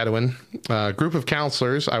Chris Chadwin. Group of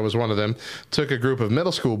counselors, I was one of them, took a group of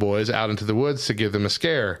middle school boys out into the woods to give them a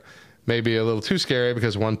scare. Maybe a little too scary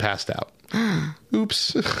because one passed out.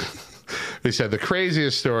 Oops. They said the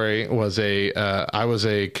craziest story was I was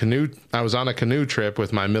on a canoe trip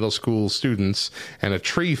with my middle school students, and a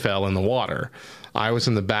tree fell in the water. I was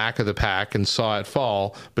in the back of the pack and saw it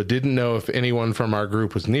fall, but didn't know if anyone from our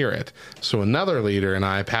group was near it. So another leader and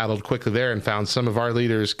I paddled quickly there and found some of our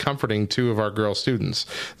leaders comforting two of our girl students.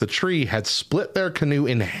 The tree had split their canoe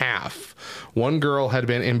in half. One girl had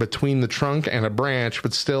been in between the trunk and a branch,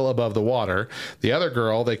 but still above the water. The other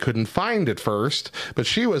girl they couldn't find at first, but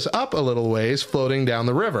she was up a little ways floating down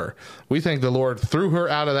the river. We think the Lord threw her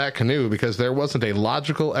out of that canoe because there wasn't a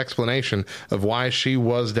logical explanation of why she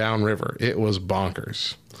was downriver. It was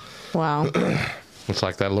bonkers. Wow. Looks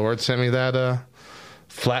like that Lord sent me that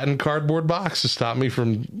flattened cardboard box to stop me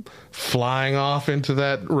from flying off into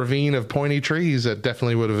that ravine of pointy trees that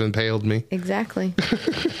definitely would have impaled me. Exactly.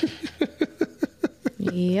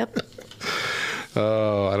 Yep.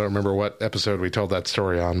 Oh, I don't remember what episode we told that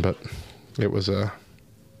story on, but it was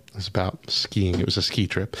about skiing. It was a ski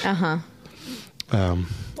trip. Uh-huh.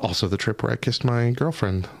 Also the trip where I kissed my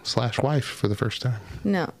girlfriend / wife for the first time.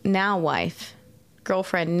 No, now wife.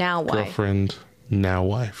 Girlfriend, now wife. Girlfriend, now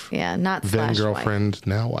wife. Yeah, not then / girlfriend, wife.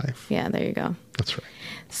 now wife. Yeah, there you go. That's right.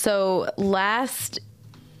 So last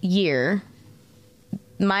year,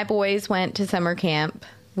 my boys went to summer camp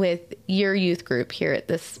with your youth group here at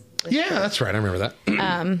this yeah, church. That's right. I remember that.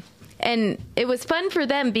 And it was fun for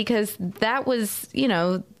them because that was,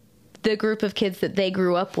 the group of kids that they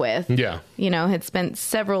grew up with. Yeah. Had spent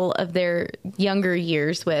several of their younger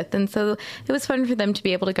years with. And so it was fun for them to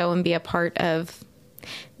be able to go and be a part of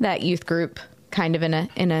that youth group, kind of in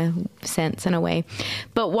a sense, in a way.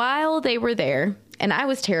 But while they were there, and I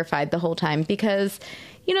was terrified the whole time because,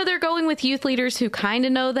 they're going with youth leaders who kind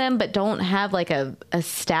of know them, but don't have like a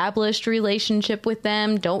established relationship with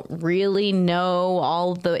them, don't really know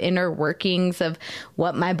all the inner workings of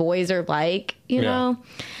what my boys are like, you know?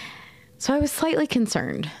 So I was slightly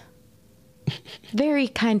concerned, very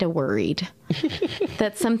kind of worried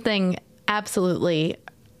that something absolutely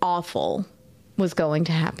awful was going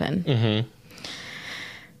to happen. Mm-hmm.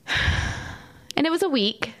 And it was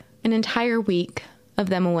an entire week of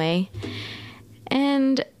them away.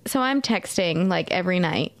 And so I'm texting like every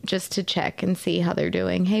night just to check and see how they're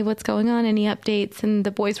doing. Hey, what's going on? Any updates? And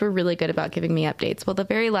the boys were really good about giving me updates. Well, the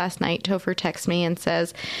very last night, Topher texts me and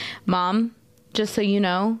says, Mom, just so you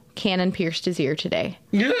know, Cannon pierced his ear today.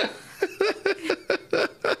 Yeah.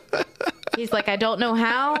 He's like, I don't know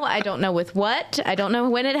how. I don't know with what. I don't know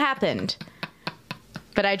when it happened.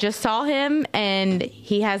 But I just saw him and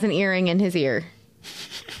he has an earring in his ear.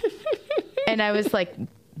 And I was like,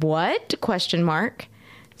 what? ?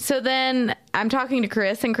 So then I'm talking to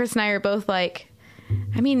Chris, and Chris and I are both like,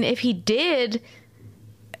 I mean, if he did,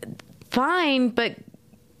 fine, but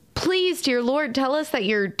please, dear Lord, tell us that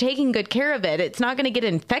you're taking good care of it. It's not going to get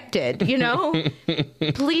infected, you know?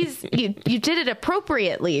 Please, you did it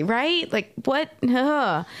appropriately, right? Like, what?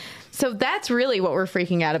 So that's really what we're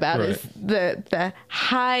freaking out about, is the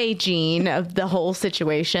hygiene of the whole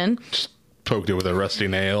situation. Just poked it with a rusty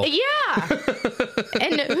nail. Yeah.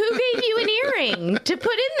 And who gave you an earring to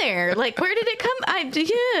put in there? Like, where did it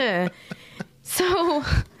come? So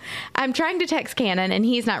I'm trying to text Cannon, and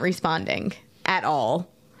he's not responding at all.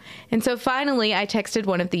 And so finally, I texted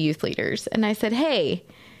one of the youth leaders, and I said, hey,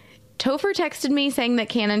 Topher texted me saying that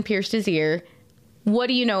Cannon pierced his ear. What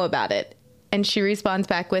do you know about it? And she responds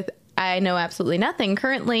back with, I know absolutely nothing.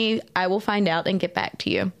 Currently, I will find out and get back to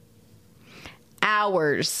you.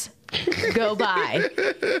 Hours go by.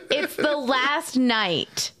 It's the last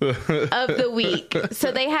night of the week.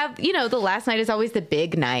 So they have, the last night is always the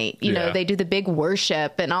big night. You know, they do the big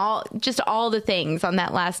worship and all the things on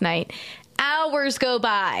that last night. Hours go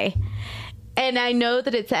by. And I know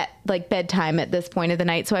that it's at like bedtime at this point of the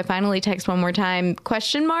night. So I finally text one more time, ?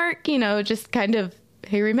 Just kind of,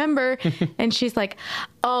 hey, remember? And she's like,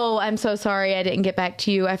 oh, I'm so sorry I didn't get back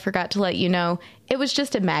to you. I forgot to let you know. It was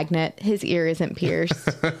just a magnet. His ear isn't pierced.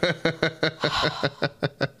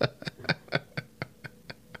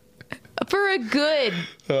 For a good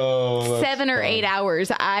 7 or 8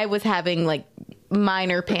 hours, I was having like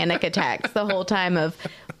minor panic attacks the whole time of,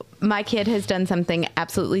 my kid has done something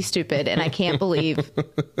absolutely stupid and I can't believe.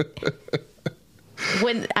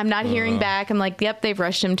 When I'm not hearing back, I'm like, yep, they've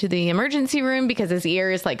rushed him to the emergency room because his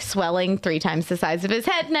ear is like swelling 3 times the size of his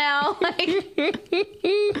head now. Yeah.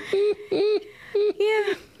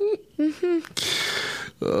 Mm-hmm.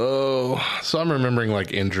 Oh, so I'm remembering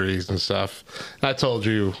like injuries and stuff. I told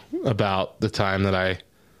you about the time that I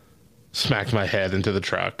smacked my head into the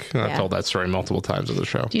truck. And I've told that story multiple times on the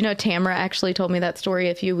show. Do you know Tamara actually told me that story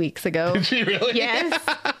a few weeks ago? Did she really? Yes.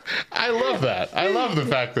 I love that. I love the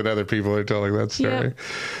fact that other people are telling that story. Yep.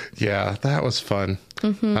 Yeah, that was fun.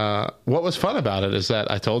 Mm-hmm. What was fun about it is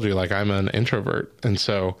that I told you, like, I'm an introvert. And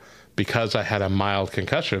so because I had a mild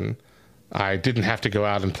concussion, I didn't have to go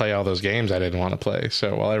out and play all those games I didn't want to play.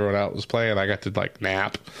 So while everyone else was playing, I got to like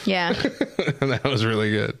nap. Yeah. And that was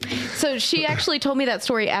really good. So she actually told me that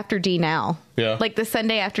story after D Now. Yeah. Like the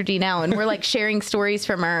Sunday after D Now. And we're like sharing stories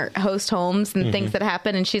from our host homes and things that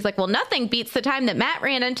happen. And she's like, well, nothing beats the time that Matt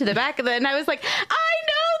ran into the back of the... And I was like, I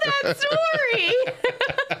know that story.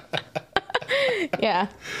 Yeah.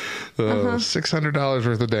 $600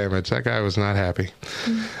 worth of damage. That guy was not happy.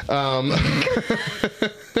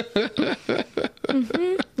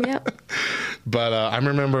 Yep. But I'm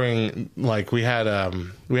remembering, like, we had a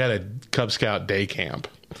Cub Scout day camp,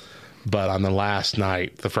 but on the last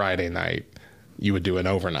night, the Friday night, you would do an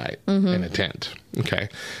overnight in a tent. Okay.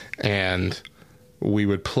 And we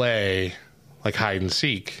would play like hide and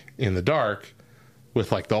seek in the dark with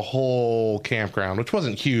like the whole campground, which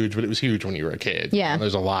wasn't huge, but it was huge when you were a kid. Yeah.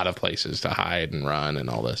 There's a lot of places to hide and run and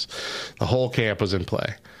all this. The whole camp was in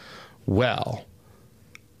play. Well,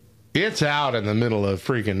 it's out in the middle of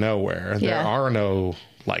freaking nowhere. There are no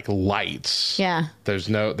like lights. Yeah. They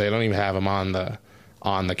don't even have them on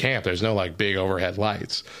the camp. There's no like big overhead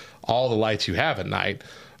lights. All the lights you have at night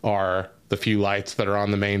are the few lights that are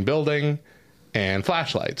on the main building and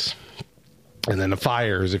flashlights. And then the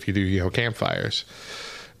fires, if you do, campfires.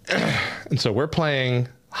 And so we're playing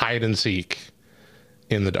hide and seek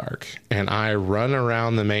in the dark. And I run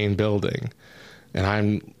around the main building.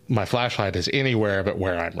 And my flashlight is anywhere but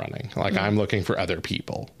where I'm running. Like I'm looking for other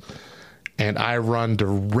people. And I run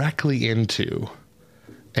directly into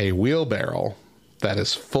a wheelbarrow that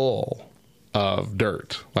is full of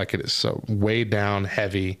dirt. Like it is so weighed down,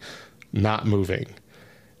 heavy, not moving.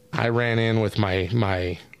 I ran in with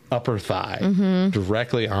my upper thigh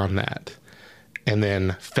directly on that, and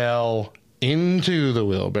then fell into the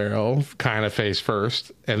wheelbarrow kind of face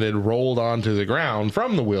first, and then rolled onto the ground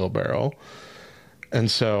from the wheelbarrow.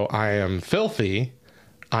 And so I am filthy.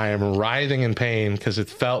 I am writhing in pain because it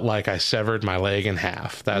felt like I severed my leg in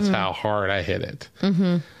half. That's how hard I hit it.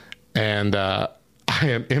 And I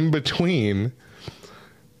am in between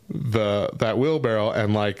that wheelbarrow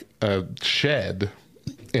and like a shed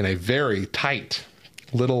in a very tight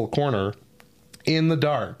little corner in the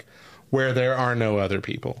dark where there are no other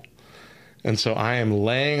people. And so I am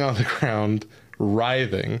laying on the ground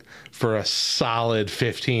writhing for a solid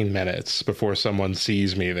 15 minutes before someone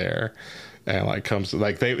sees me there and like comes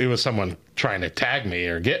like it was someone trying to tag me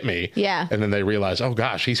or get me. Yeah. And then they realize, oh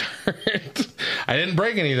gosh, he's hurt. I didn't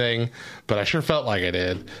break anything, but I sure felt like I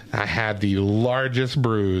did. I had the largest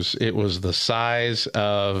bruise. It was the size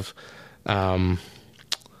of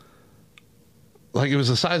like it was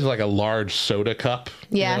the size of like a large soda cup,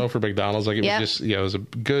 Yeah. you know, for McDonald's. Like it was just, you know, it was a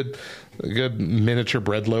good miniature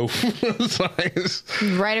bread loaf size.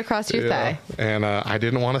 Right across your thigh. And I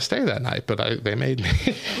didn't want to stay that night, but they made me.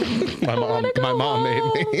 my mom made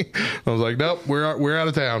me. I was like, nope, we're out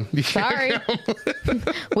of town. You can't Sorry. come.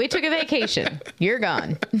 We took a vacation. You're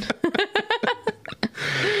gone.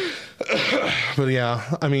 But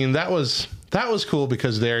yeah, I mean, that was cool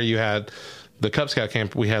because there you had the Cub Scout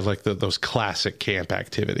camp. We had like those classic camp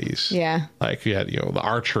activities. Yeah. Like you had, you know, the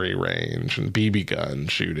archery range and BB gun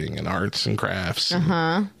shooting and arts and crafts.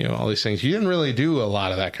 And, you know, all these things. You didn't really do a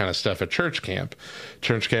lot of that kind of stuff at church camp.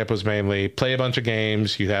 Church camp was mainly play a bunch of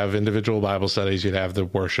games. You'd have individual Bible studies. You'd have the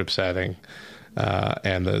worship setting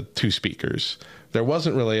and the 2 speakers. There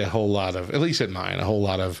wasn't really a whole lot of, at least at mine, a whole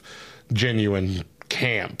lot of genuine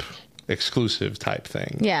camp exclusive type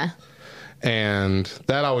thing. Yeah. And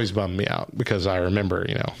that always bummed me out because I remember,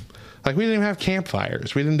 you know, like we didn't even have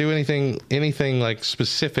campfires. We didn't do anything like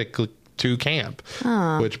specific to camp,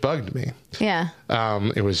 which bugged me. Yeah.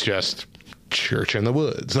 It was just church in the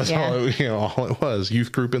woods. That's all it was.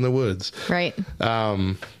 Youth group in the woods. Right.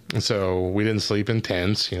 So we didn't sleep in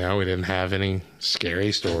tents. You know, we didn't have any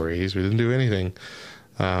scary stories. We didn't do anything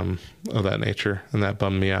of that nature, and that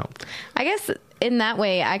bummed me out. I guess in that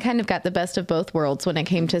way, I kind of got the best of both worlds when it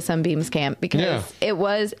came to Sunbeams Camp because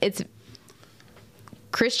it's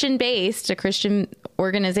Christian based, a Christian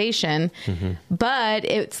organization, but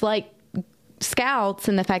it's like Scouts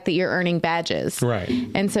and the fact that you're earning badges. Right.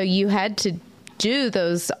 And so you had to do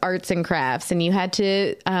those arts and crafts and you had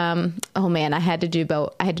to, I had to do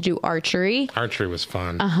both. I had to do archery. Archery was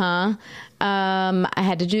fun. I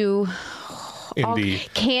had to do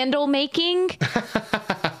candle making.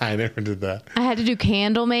 I never did that. I had to do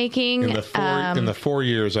candle making. In the 4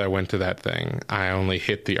 years I went to that thing, I only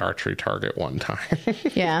hit the archery target one time.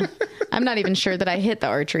 Yeah. I'm not even sure that I hit the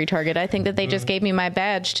archery target. I think that they just gave me my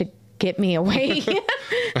badge to get me away.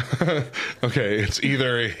 Okay, it's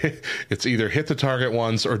either hit the target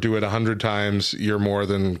once or do it 100 times. You're more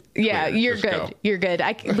than yeah. clear. You're Just good. go. You're good.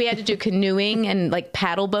 We had to do canoeing and like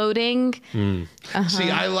paddle boating. See,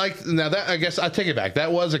 I liked now that I guess I take it back.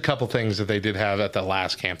 That was a couple things that they did have at the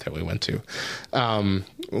last camp that we went to.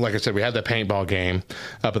 Like I said, we had the paintball game,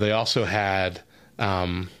 but they also had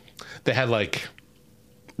like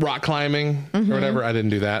rock climbing or whatever. I didn't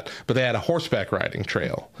do that, but they had a horseback riding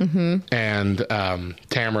trail, and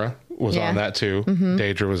Tamara was on that too.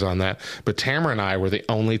 Deidre was on that, but Tamara and I were the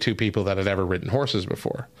only 2 people that had ever ridden horses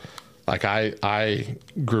before. Like I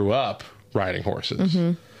grew up riding horses,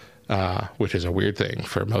 which is a weird thing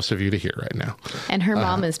for most of you to hear right now. And her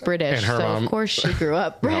mom is British, and her so mom, of course she grew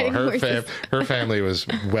up riding horses. Her family was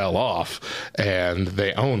well off, and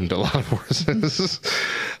they owned a lot of horses.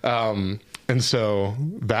 And so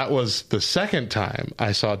that was the second time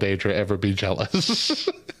I saw Deidre ever be jealous.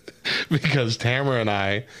 Because Tamara and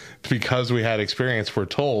I, because we had experience, were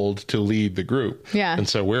told to lead the group. Yeah. And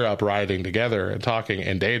so we're up riding together and talking.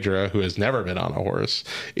 And Deidre, who has never been on a horse,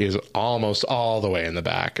 is almost all the way in the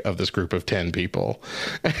back of this group of 10 people.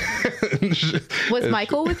 Was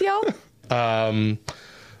Michael with y'all?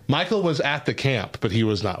 Michael was at the camp, but he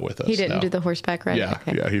was not with us. He didn't do the horseback riding? Yeah,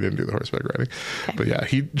 Okay. yeah, he didn't do the horseback riding. Okay. But yeah,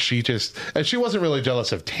 she wasn't really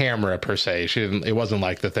jealous of Tamara per se. It wasn't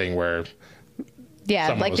like the thing where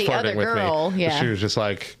someone like was the other flirting with girl. me. Yeah. She was just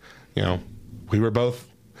like, you know, we were both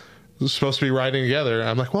supposed to be riding together.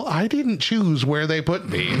 I'm like, well, I didn't choose where they put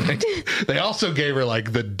me. They also gave her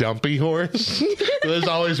like the dumpy horse. There's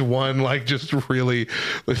always one like just really,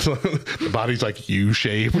 the body's like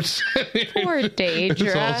U-shaped. Poor Deidre.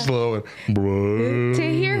 It's all slow and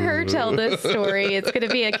to hear her tell this story, it's going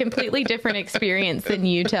to be a completely different experience than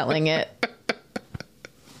you telling it.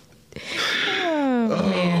 Oh,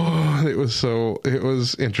 man. It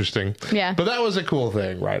was interesting. Yeah. But that was a cool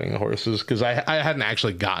thing, riding horses, because I hadn't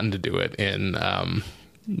actually gotten to do it in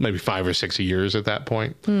maybe 5 or 6 years at that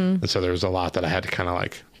point. And so there was a lot that I had to kind of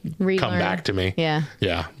like come back to me. Yeah.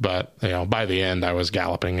 Yeah. But you know, by the end I was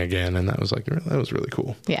galloping again, and that was really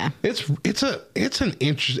cool. Yeah. It's an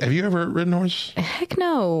interest. Have you ever ridden a horse? Heck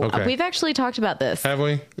no. Okay. We've actually talked about this. Have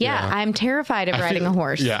we? Yeah. I'm terrified of riding a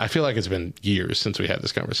horse. Yeah. I feel like it's been years since we had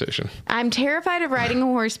this conversation. I'm terrified of riding a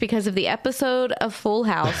horse because of the episode of Full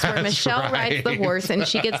House where Michelle rides the horse and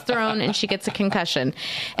she gets thrown and she gets a concussion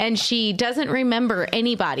and she doesn't remember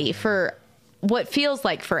anybody for what feels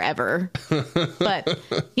like forever. But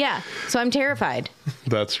yeah, so I'm terrified.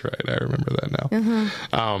 That's right. I remember that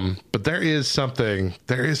now. But there is something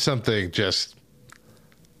just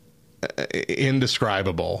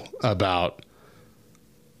indescribable about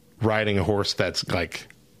riding a horse that's like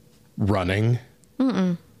running.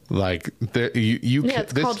 Like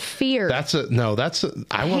it's called fear.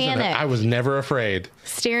 I was never afraid.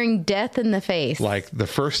 Staring death in the face. Like the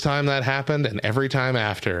first time that happened and every time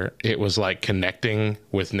after, it was like connecting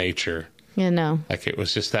with nature. Like it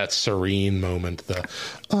was just that serene moment.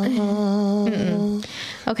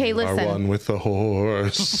 Okay, listen. Are one with the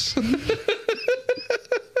horse.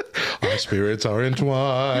 Our spirits are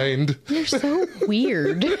entwined. You're so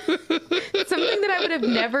weird. Something that I would have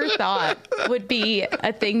never thought would be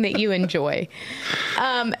a thing that you enjoy.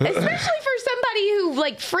 Especially for somebody who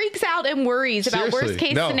like freaks out and worries about worst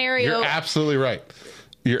case scenario. You're absolutely right.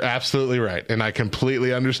 You're absolutely right. And I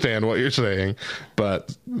completely understand what you're saying.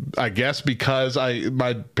 But I guess because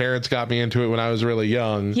my parents got me into it when I was really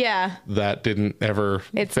young. Yeah. That didn't ever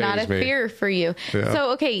It's faze not a me. fear for you. Yeah.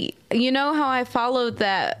 So, okay. You know how I followed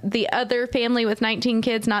the other family with 19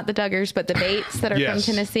 kids, not the Duggars, but the Bates that are Yes.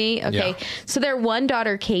 from Tennessee? Okay. Yeah. So their one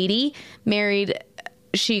daughter, Katie,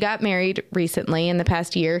 she got married recently in the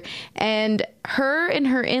past year. And her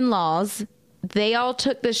in-laws, they all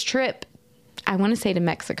took this trip, I want to say to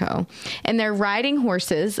Mexico, and they're riding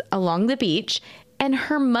horses along the beach, and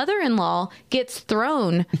her mother-in-law gets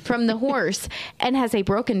thrown from the horse and has a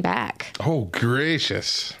broken back. Oh,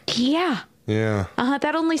 gracious. Yeah. Yeah.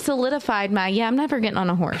 That only solidified I'm never getting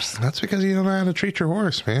on a horse. That's because you don't know how to treat your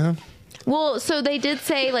horse, man. Well, so they did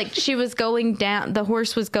say like she was going down, the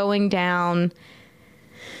horse was going down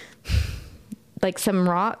like some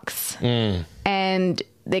rocks and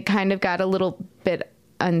they kind of got a little bit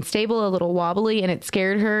unstable, a little wobbly, and it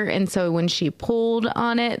scared her. And so when she pulled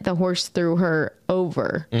on it, the horse threw her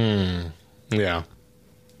over. Yeah.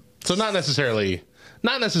 So not necessarily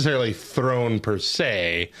thrown per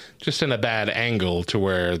se, just in a bad angle to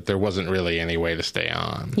where there wasn't really any way to stay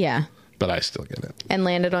on. Yeah. But I still get it. And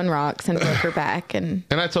landed on rocks and broke her back. And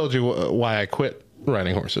I told you why I quit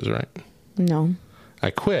riding horses, right? No.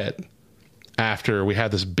 I quit after we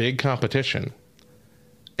had this big competition.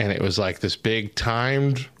 And it was like this big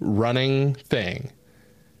timed running thing.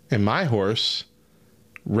 And my horse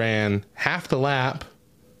ran half the lap,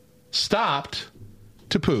 stopped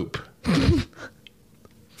to poop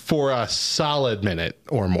for a solid minute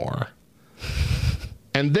or more,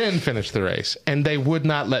 and then finished the race. And they would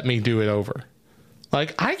not let me do it over.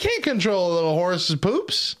 Like, I can't control a little horse's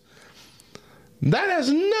poops. That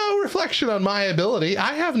has no reflection on my ability.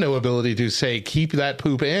 I have no ability to say, keep that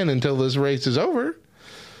poop in until this race is over.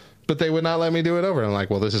 But they would not let me do it over. I'm like,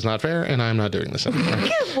 well, this is not fair, and I'm not doing this anymore.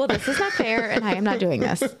 Well, this is not fair, and I am not doing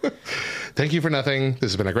this. Thank you for nothing.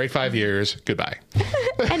 This has been a great 5 years. Goodbye.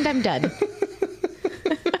 And I'm done.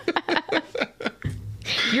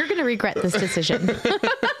 You're going to regret this decision.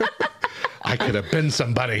 I could have been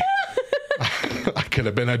somebody. I could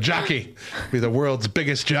have been a jockey. Be the world's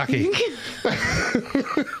biggest jockey.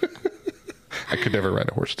 I could never ride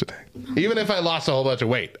a horse today. Even if I lost a whole bunch of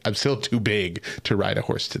weight, I'm still too big to ride a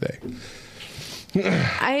horse today.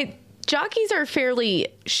 Jockeys are fairly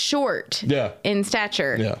short in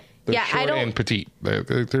stature. Yeah. They're short and petite.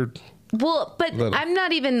 They're well, but little. I'm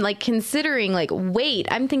not even like considering like weight.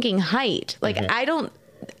 I'm thinking height. Like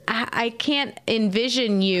I can't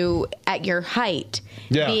envision you at your height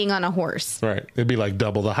being on a horse. Right. It'd be like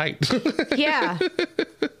double the height. Yeah.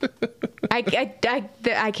 I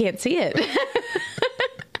can't see it.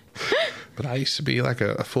 But I used to be like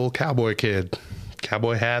a full cowboy kid.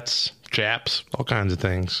 Cowboy hats, chaps, all kinds of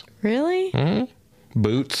things. Really? Mm-hmm.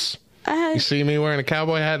 Boots. You see me wearing a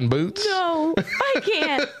cowboy hat and boots? No, I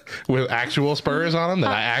can't. With actual spurs on them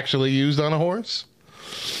that I actually used on a horse?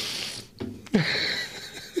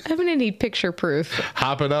 I'm going to need picture proof.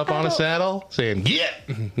 Hopping up on a saddle, saying, get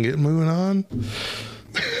moving on.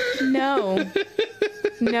 No.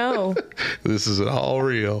 This is all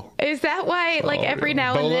real. Is that why, like, every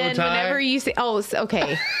now and then, whenever you see... Oh,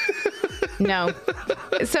 okay. No.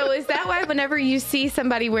 So is that why whenever you see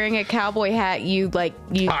somebody wearing a cowboy hat, you...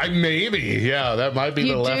 maybe. Yeah, that might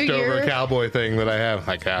be the leftover cowboy thing that I have.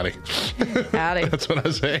 Like, howdy. Howdy. That's what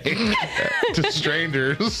I say to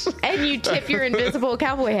strangers. And you tip your invisible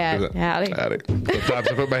cowboy hat. Howdy. Howdy. Sometimes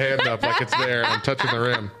I put my hand up like it's there and I'm touching the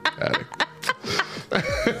rim. Howdy.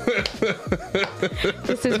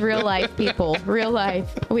 This is real life, people. Real life.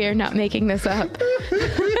 We are not making this up.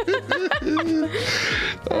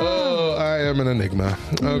 Oh, I am an enigma.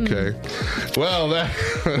 Okay. Well,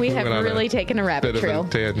 we have really taken a rabbit trail. Of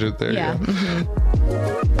a tangent there. Yeah.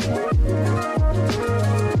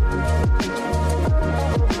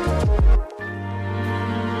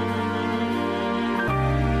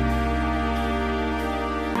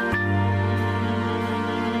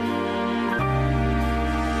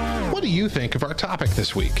 What do you think of our topic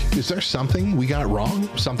this week? Is there something we got wrong?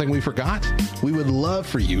 Something we forgot? We would love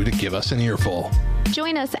for you to give us an earful.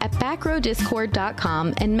 Join us at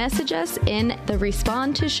backrowdiscord.com and message us in the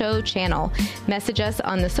Respond to Show channel. Message us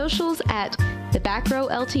on the socials at the Back Row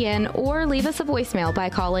LTN or leave us a voicemail by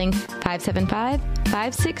calling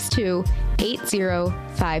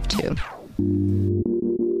 575-562-8052.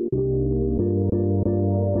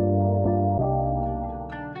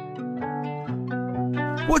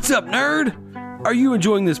 What's up, nerd? Are you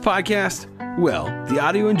enjoying this podcast? Well, the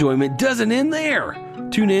audio enjoyment doesn't end there.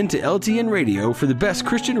 Tune in to LTN Radio for the best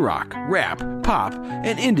Christian rock, rap, pop,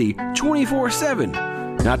 and indie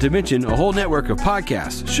 24/7. Not to mention a whole network of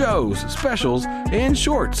podcasts, shows, specials, and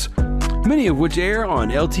shorts, many of which air on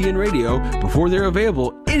LTN Radio before they're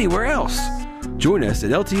available anywhere else. Join us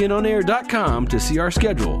at ltnonair.com to see our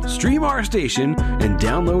schedule, stream our station, and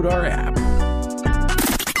download our app.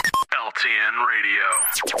 LTN Radio.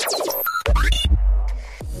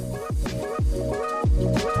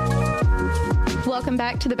 Welcome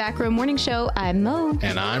back to the Back Row Morning Show. I'm Mo.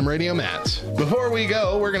 And I'm Radio Matt. Before we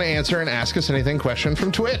go, we're going to answer an Ask Us Anything question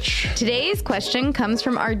from Twitch. Today's question comes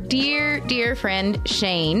from our dear, dear friend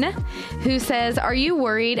Shane, who says, are you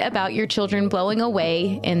worried about your children blowing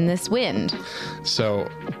away in this wind? So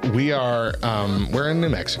we are, we're in New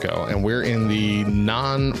Mexico, and we're in the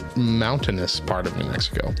non-mountainous part of New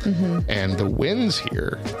Mexico. Mm-hmm. And the winds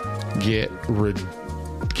here get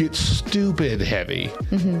stupid heavy.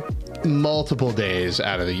 Mm-hmm. Multiple days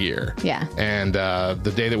out of the year. Yeah. And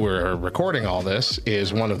the day that we're recording all this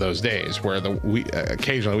is one of those days where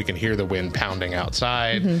occasionally we can hear the wind pounding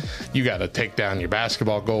outside. Mm-hmm. You got to take down your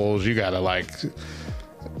basketball goals. You got to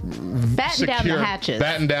batten down the hatches.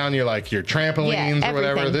 Batten down your trampolines or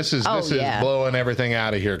whatever. This is blowing everything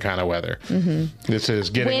out of here kind of weather. Mm-hmm. This is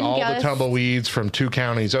getting all the tumbleweeds from 2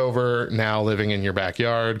 counties over, now living in your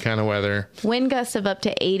backyard kind of weather. Wind gusts of up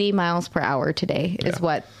to 80 miles per hour today is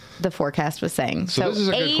what the forecast was saying. So this is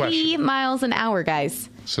a good question. 80 miles an hour, guys.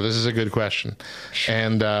 So this is a good question.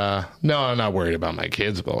 And no, I'm not worried about my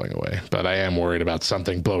kids blowing away, but I am worried about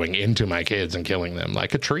something blowing into my kids and killing them,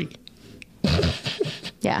 like a tree.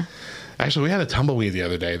 Yeah. Actually, we had a tumbleweed the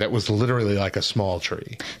other day that was literally like a small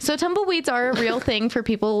tree. So tumbleweeds are a real thing for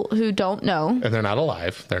people who don't know. And they're not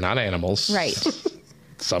alive. They're not animals. Right.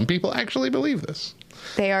 Some people actually believe this.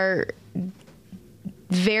 They are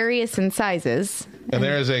various in sizes. And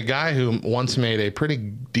there is a guy who once made a pretty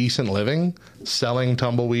decent living selling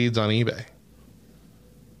tumbleweeds on eBay.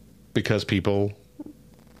 Because people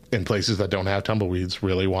in places that don't have tumbleweeds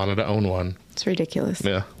really wanted to own one. It's ridiculous.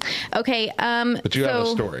 Yeah. Okay. But you have a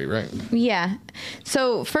story, right? Yeah.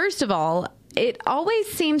 So first of all, it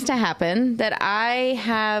always seems to happen that I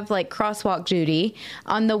have crosswalk duty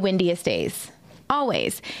on the windiest days.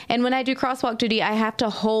 Always. And when I do crosswalk duty, I have to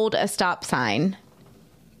hold a stop sign.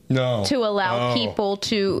 No. To allow people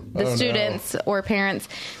the students or parents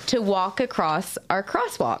to walk across our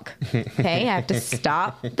crosswalk. Okay. I have to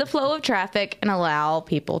stop the flow of traffic and allow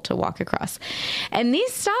people to walk across. And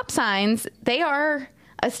these stop signs, they are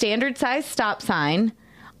a standard size stop sign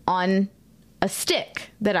on a stick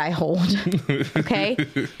that I hold. Okay.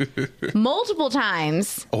 Multiple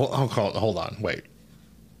times. Hold on. Wait.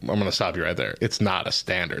 I'm going to stop you right there. It's not a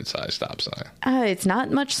standard size stop sign. It's not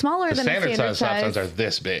much smaller than a standard size. Stop signs are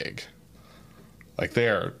this big.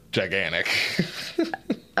 They're gigantic.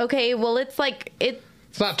 Okay, well, it's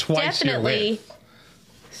not twice your width.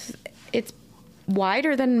 It's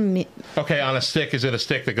wider than me. Okay, on a stick, is it a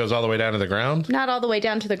stick that goes all the way down to the ground? Not all the way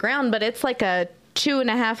down to the ground, but it's like a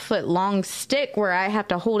 2.5 foot long stick where I have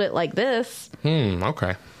to hold it like this.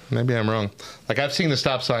 Okay. Maybe I'm wrong. I've seen the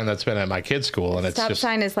stop sign that's been at my kid's school, and stop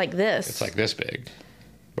sign is like this. It's like this big,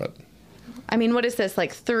 but. I mean, what is this?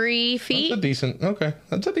 3 feet?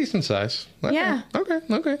 That's a decent size. Okay. Yeah.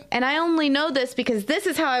 Okay. And I only know this because this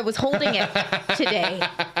is how I was holding it today.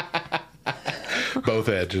 Both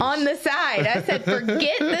edges. On the side. I said,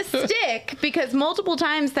 forget the stick, because multiple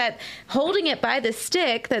times that holding it by the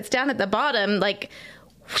stick that's down at the bottom,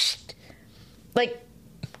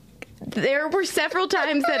 there were several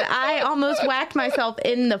times that I almost whacked myself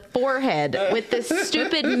in the forehead with this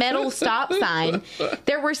stupid metal stop sign.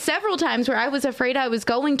 There were several times where I was afraid I was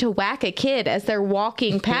going to whack a kid as they're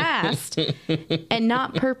walking past, and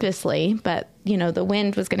not purposely, but the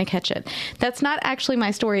wind was going to catch it. That's not actually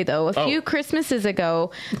my story, though. A few Christmases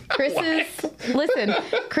ago, Chris's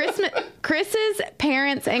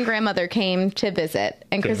parents and grandmother came to visit,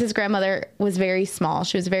 and Chris's grandmother was very small.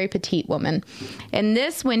 She was a very petite woman. And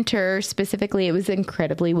this winter, specifically, it was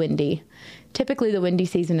incredibly windy. Typically, the windy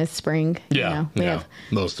season is spring. Yeah, we have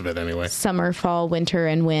most of it anyway. Summer, fall, winter,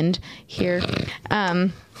 and wind here.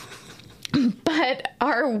 But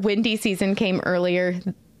our windy season came earlier.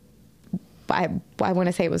 I want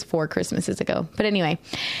to say it was 4 Christmases ago. But anyway,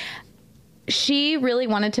 she really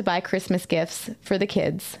wanted to buy Christmas gifts for the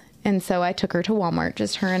kids. And so I took her to Walmart,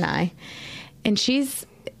 just her and I. And she's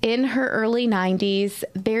in her early 90s,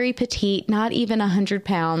 very petite, not even 100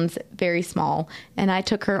 pounds, very small. And I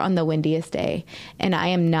took her on the windiest day. And I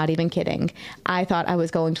am not even kidding. I thought I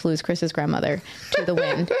was going to lose Chris's grandmother to the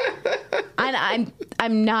wind. And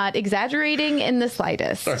I'm not exaggerating in the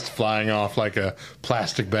slightest. Starts flying off like a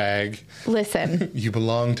plastic bag. Listen. You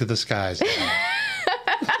belong to the skies.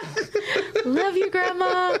 Love you,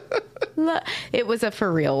 Grandma. It was a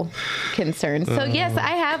for real concern. So yes,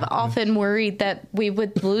 I have often worried that we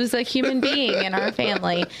would lose a human being in our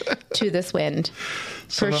family to this wind.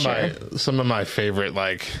 Some of my favorite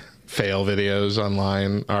like fail videos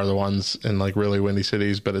online are the ones in like really windy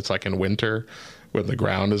cities, but it's like in winter when the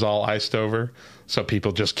ground is all iced over, so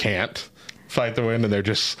people just can't fight the wind, and they're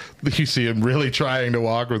just, you see them really trying to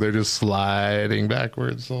walk, where they're just sliding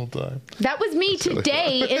backwards the whole time. That was me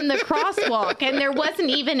today in the crosswalk, and there wasn't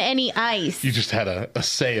even any ice. You just had a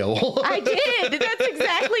sail. I did. That's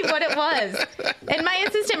exactly what it was. And my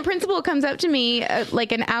assistant principal comes up to me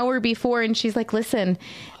like an hour before, and she's like, listen,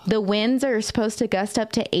 the winds are supposed to gust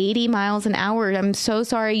up to 80 miles an hour. I'm so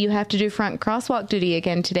sorry you have to do front crosswalk duty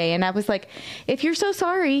again today. And I was like, if you're so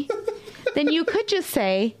sorry, then you could just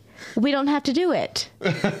say, we don't have to do it.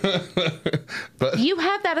 But you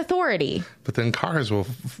have that authority. But then cars will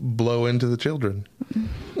blow into the children.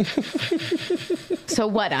 So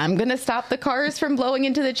what? I'm going to stop the cars from blowing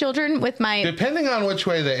into the children with my... Depending on which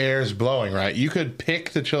way the air is blowing, right? You could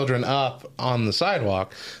pick the children up on the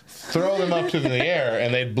sidewalk, throw them up to the air,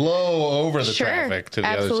 and they'd blow over the traffic to the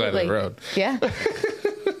other side of the road. Yeah.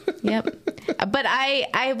 Yep. But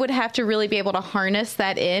I would have to really be able to harness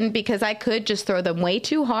that in, because I could just throw them way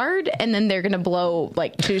too hard and then they're going to blow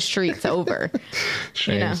like 2 streets over.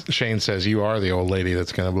 Shane says you are the old lady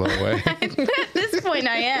that's going to blow away. At this point,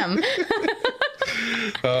 I am.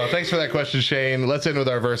 Thanks for that question, Shane. Let's end with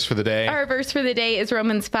our verse for the day. Our verse for the day is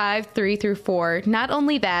Romans 5:3-4. Not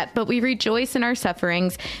only that, but we rejoice in our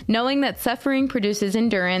sufferings, knowing that suffering produces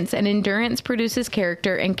endurance, and endurance produces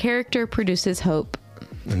character, and character produces hope.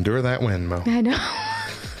 Endure that wind, Mo. I know.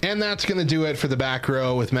 And that's going to do it for the Back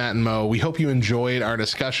Row with Matt and Mo. We hope you enjoyed our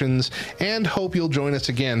discussions and hope you'll join us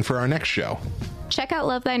again for our next show. Check out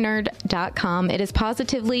lovethynerd.com. It is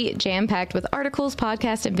positively jam-packed with articles,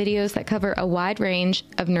 podcasts, and videos that cover a wide range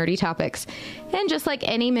of nerdy topics. And just like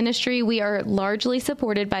any ministry, we are largely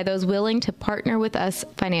supported by those willing to partner with us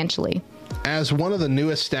financially. As one of the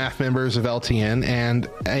newest staff members of LTN and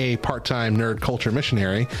a part-time nerd culture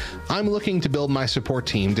missionary, I'm looking to build my support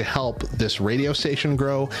team to help this radio station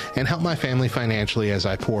grow and help my family financially as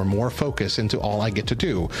I pour more focus into all I get to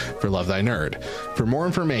do for Love Thy Nerd. For more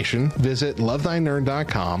information, visit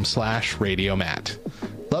lovethynerd.com/radiomatt.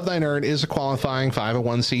 Love Thy Nerd is a qualifying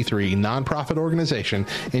 501c3 nonprofit organization,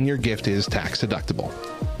 and your gift is tax deductible.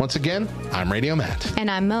 Once again, I'm Radio Matt. And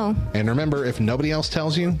I'm Mo. And remember, if nobody else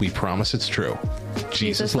tells you, we promise it's true.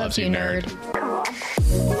 Jesus loves you, nerd.